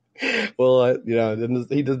 Well,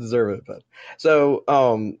 he did deserve it, but so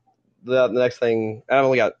the next thing, I've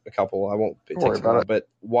only got a couple. I won't take too long, but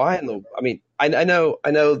why I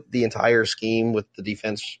know the entire scheme with the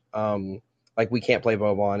defense. We can't play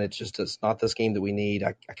Boban. It's not the scheme that we need.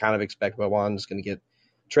 I kind of expect Boban is going to get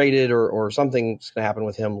traded or something's going to happen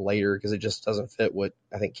with him later because it just doesn't fit what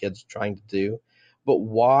I think Kid's trying to do. But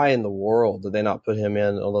why in the world did they not put him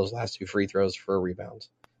in on those last two free throws for a rebound?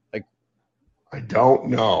 I don't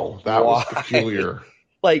know. That was peculiar.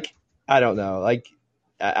 I don't know.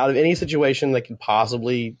 Out of any situation that could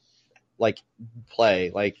possibly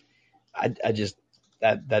play, I just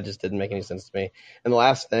that just didn't make any sense to me. And the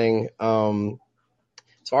last thing,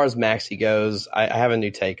 as far as Maxey goes, I have a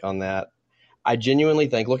new take on that. I genuinely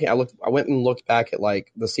think I went and looked back at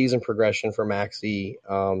the season progression for Maxey,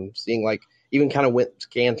 seeing even kind of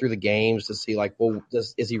scanned through the games to see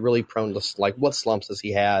is he really prone to what slumps has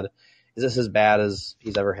he had? Is this as bad as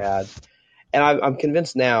he's ever had? And I'm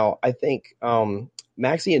convinced now. I think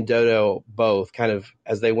Maxey and Dodo both kind of,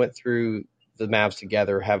 as they went through the Mavs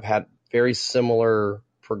together, have had very similar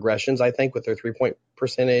progressions, I think, with their 3-point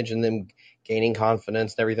percentage and them gaining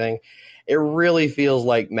confidence and everything. It really feels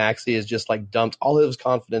like Maxey has just dumped all of his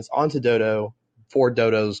confidence onto Dodo for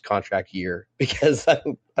Dodo's contract year because I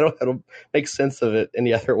don't know how to make sense of it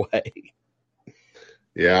any other way.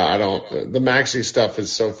 Yeah, I don't. The Maxey stuff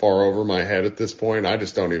is so far over my head at this point. I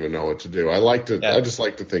just don't even know what to do. I just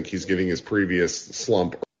like to think he's getting his previous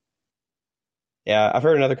slump. Yeah, I've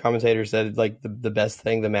heard another commentator said the best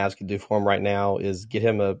thing the Mavs could do for him right now is get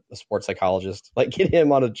him a sports psychologist. Get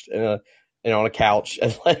him on a couch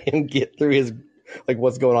and let him get through his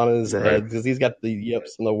what's going on in his head because he's got the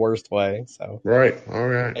yips in the worst way. So right, all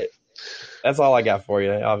right. That's all I got for you.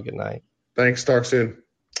 Have a good night. Thanks. Talk soon.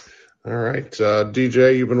 All right.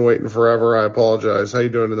 DJ, you've been waiting forever. I apologize. How you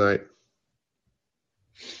doing tonight?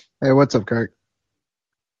 Hey, what's up, Kirk?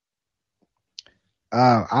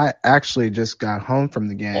 I actually just got home from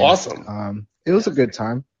the game. Awesome. It was a good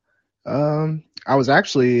time. I was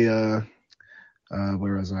actually, where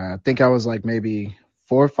was I? I think I was like maybe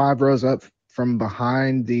 4 or 5 rows up from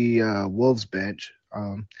behind the Wolves bench.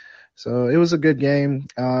 So it was a good game.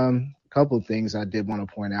 Couple of things I did want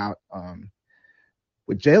to point out.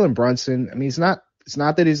 With Jalen Brunson, I mean, it's not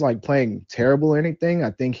that he's like playing terrible or anything.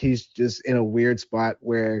 I think he's just in a weird spot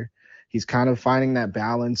where he's kind of finding that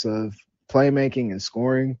balance of playmaking and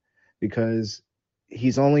scoring, because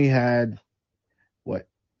he's only had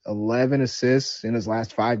 11 assists in his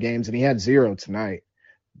last 5 games, and he had 0 tonight.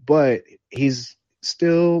 But he's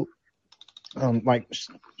still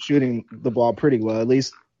shooting the ball pretty well, at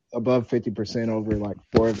least above 50% over like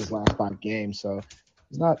 4 of his last 5 games. So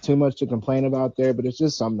there's not too much to complain about there, but it's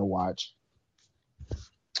just something to watch.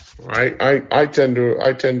 I tend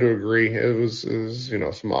to agree. It was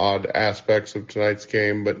some odd aspects of tonight's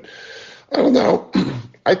game, but I don't know.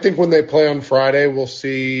 I think when they play on Friday, we'll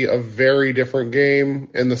see a very different game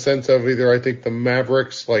in the sense of either I think the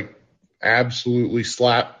Mavericks like absolutely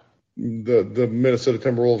slap the Minnesota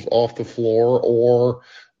Timberwolves off the floor, or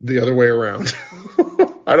the other way around.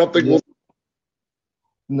 I don't think we'll.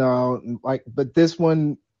 No, but this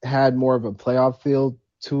one had more of a playoff feel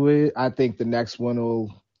to it. I think the next one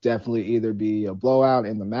will definitely either be a blowout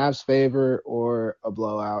in the Mavs' favor or a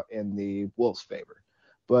blowout in the Wolves' favor.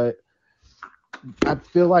 But I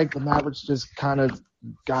feel like the Mavericks just kind of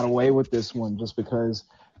got away with this one just because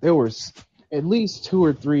there were at least 2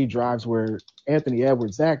 or 3 drives where Anthony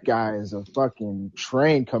Edwards, that guy is a fucking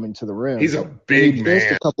train coming to the rim. He's a big he man.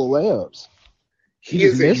 missed a couple layups. He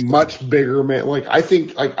is a much bigger man. Like, I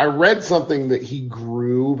think, I read something that he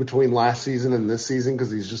grew between last season and this season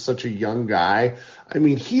because he's just such a young guy. I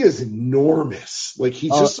mean, he is enormous. Like,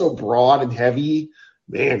 he's just so broad and heavy.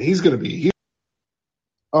 Man, he's going to be.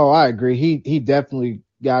 Oh, I agree. He definitely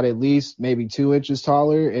got at least maybe 2 inches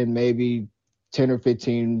taller and maybe 10 or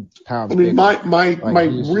 15 pounds. I mean, bigger. my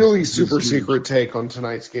really super secret take on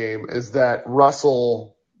tonight's game is that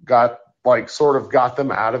Russell got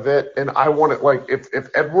them out of it. And I want it, like, if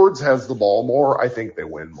Edwards has the ball more, I think they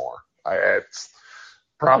win more. It's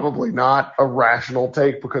probably not a rational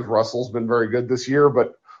take because Russell's been very good this year,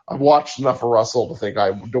 but I've watched enough of Russell to think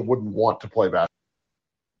I wouldn't want to play basketball.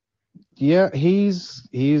 Yeah, he's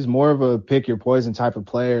more of a pick your poison type of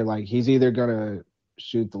player. Like, he's either gonna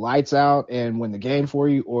shoot the lights out and win the game for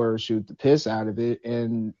you, or shoot the piss out of it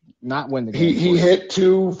and not win the game. He hit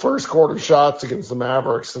 2 first quarter shots against the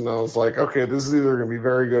Mavericks, and I was like, okay, this is either gonna be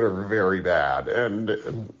very good or very bad.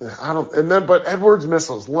 But Edwards missed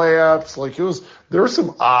those layups. Like, there were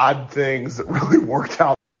some odd things that really worked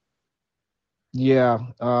out. Yeah,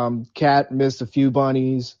 Cat missed a few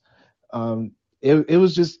bunnies. It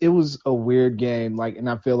was a weird game, and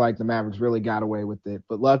I feel like the Mavericks really got away with it.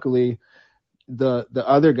 But luckily, the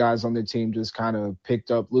other guys on the team just kind of picked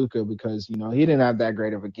up Luka because, he didn't have that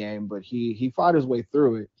great of a game, but he fought his way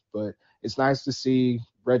through it. But it's nice to see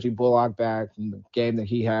Reggie Bullock back from the game that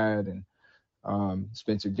he had, and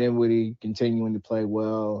Spencer Dinwiddie continuing to play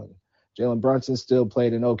well. And Jalen Brunson still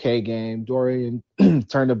played an okay game. Dorian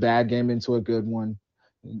turned a bad game into a good one.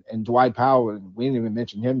 And Dwight Powell, we didn't even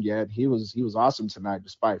mention him yet. He was awesome tonight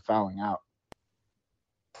despite fouling out.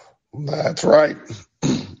 That's right.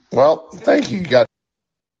 Well, thank you.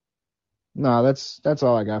 No, that's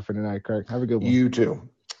all I got for tonight, Kirk. Have a good one. You too.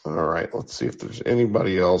 All right, let's see if there's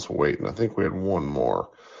anybody else waiting. I think we had one more.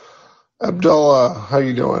 Abdullah, how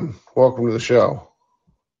you doing? Welcome to the show.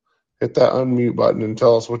 Hit that unmute button and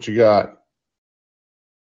tell us what you got.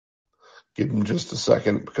 Give him just a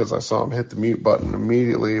second because I saw him hit the mute button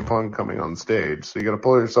immediately upon coming on stage. So you got to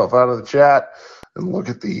pull yourself out of the chat and look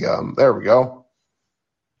at the there we go.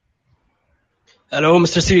 Hello,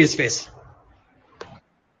 Mr. Serious Face.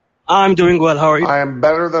 I'm doing well. How are you? I am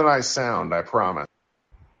better than I sound, I promise.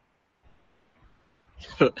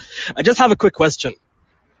 I just have a quick question.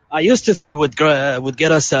 I used to would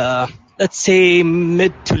get us let's say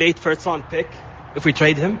mid to late first round pick if we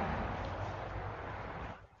trade him.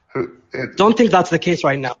 Don't think that's the case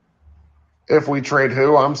right now. If we trade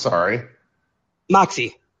who? I'm sorry.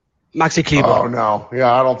 Maxi Kleber. Oh no,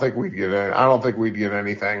 yeah, I don't think we'd get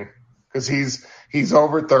anything because he's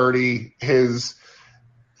over 30.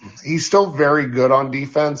 He's still very good on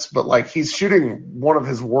defense, but like he's shooting one of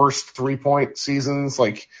his worst 3-point seasons.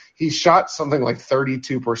 Like he shot something like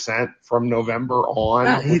 32% from November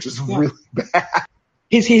on, which is really bad.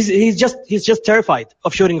 He's just terrified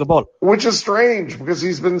of shooting the ball. Which is strange because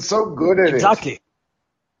he's been so good at it.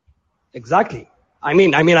 Exactly. I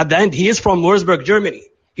mean, at the end, he is from Würzburg, Germany.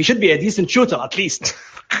 He should be a decent shooter, at least.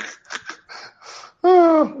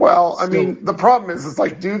 Well, I mean, the problem is, it's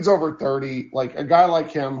like dudes over 30, like a guy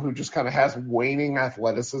like him who just kind of has waning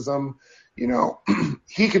athleticism, you know,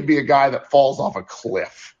 he could be a guy that falls off a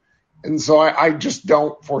cliff. And so I just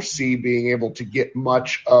don't foresee being able to get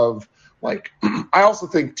much of, like, I also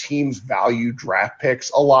think teams value draft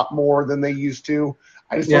picks a lot more than they used to.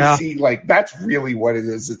 I just don't see, like, that's really what it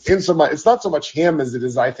is. It's not so much him as it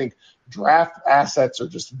is, I think, draft assets are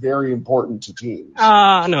just very important to teams.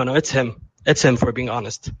 No, it's him. It's him, for being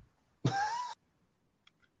honest.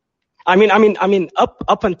 I mean,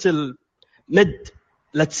 up until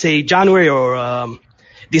let's say January or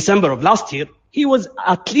December of last year, he was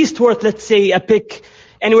at least worth, let's say, a pick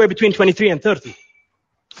anywhere between 23 and 30.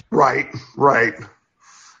 Right.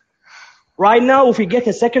 Right now, if we get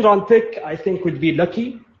a second-round pick, I think we'd be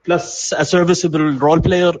lucky, plus a serviceable role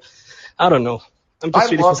player. I don't know. I'm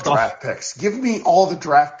just really love draft picks. Give me all the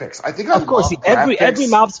draft picks. I think I love draft picks. Every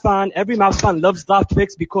Mavs fan loves draft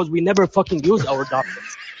picks because we never fucking use our draft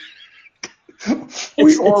picks.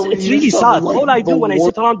 It's really sad. All I do when I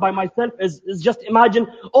sit around by myself is just imagine,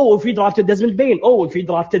 if we drafted Desmond Bain, if we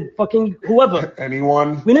drafted fucking whoever.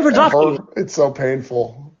 Anyone. We never drafted. It's so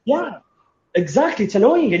painful. Yeah, exactly. It's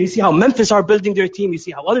annoying. And you see how Memphis are building their team. You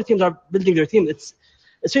see how other teams are building their team. It's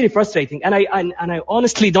really frustrating. And I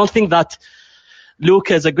honestly don't think that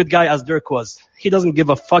Luka is a good guy as Dirk was. He doesn't give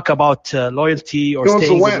a fuck about loyalty or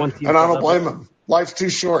staying with one team. And I don't blame him. Life's too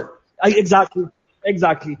short. Exactly.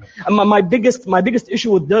 And my biggest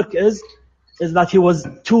issue with Dirk is that he was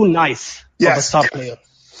too nice of a star player.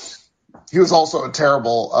 He was also a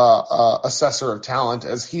terrible assessor of talent,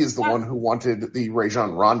 as he is the one who wanted the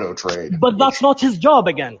Rajon Rondo trade. But that's not his job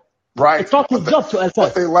again. Right. It's not his job to assess.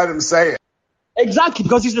 But they let him say it. Exactly,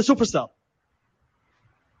 because he's the superstar.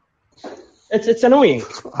 It's annoying.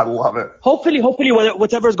 I love it. Hopefully,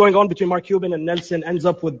 whatever is going on between Mark Cuban and Nelson ends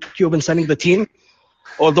up with Cuban sending the team.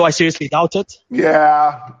 Although I seriously doubt it.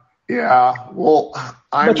 Yeah. Well,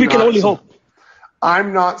 but we can only hope.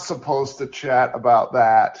 I'm not supposed to chat about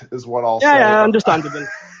that, is what I'll say. Yeah, understandable.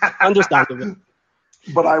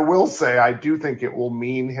 But I will say I do think it will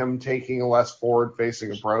mean him taking a less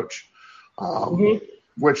forward-facing approach,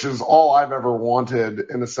 which is all I've ever wanted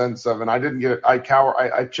in a sense of. And I didn't get it. I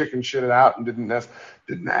chicken shit it out and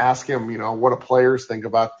didn't ask him, what do players think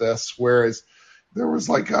about this. Whereas there was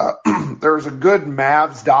a good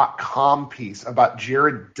Mavs.com piece about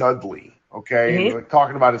Jared Dudley. Okay, and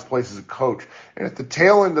talking about his place as a coach. And at the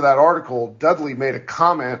tail end of that article, Dudley made a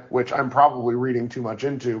comment, which I'm probably reading too much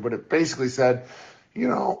into, but it basically said,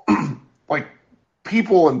 like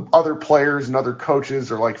people and other players and other coaches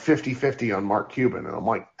are like 50-50 on Mark Cuban. And I'm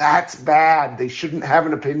like, that's bad. They shouldn't have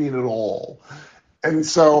an opinion at all. And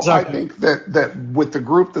so exactly. I think that with the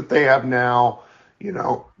group that they have now,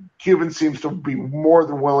 Cuban seems to be more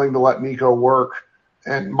than willing to let Nico work.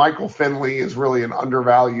 And Michael Finley is really an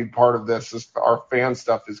undervalued part of this as our fan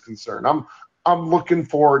stuff is concerned. I'm looking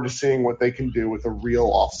forward to seeing what they can do with a real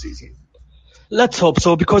offseason. Let's hope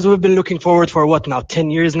so, because we've been looking forward for 10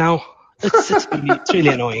 years now? It's really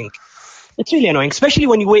annoying. It's really annoying, especially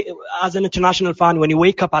when you as an international fan, when you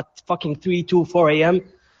wake up at fucking 3, 2, 4 a.m.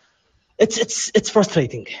 It's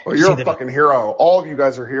frustrating. Well, you're a fucking hero. All of you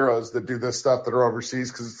guys are heroes that do this stuff that are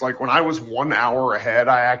overseas, because it's like when I was 1 hour ahead,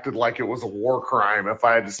 I acted like it was a war crime if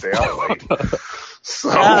I had to stay out late.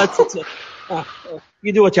 So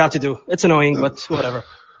you do what you have to do. It's annoying, but whatever.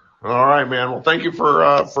 All right, man. Well, thank you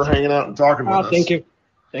for hanging out and talking with us. Thank you.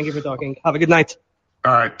 Thank you for talking. Have a good night.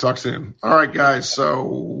 All right, talk soon. All right, guys.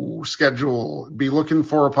 So be looking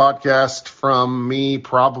for a podcast from me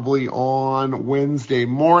probably on Wednesday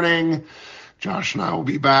morning. Josh and I will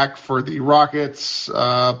be back for the Rockets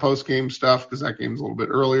post-game stuff, because that game's a little bit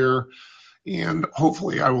earlier. And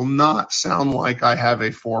hopefully I will not sound like I have a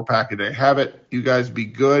 4-pack-a-day habit. You guys be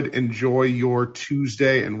good. Enjoy your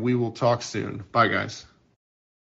Tuesday, and we will talk soon. Bye, guys.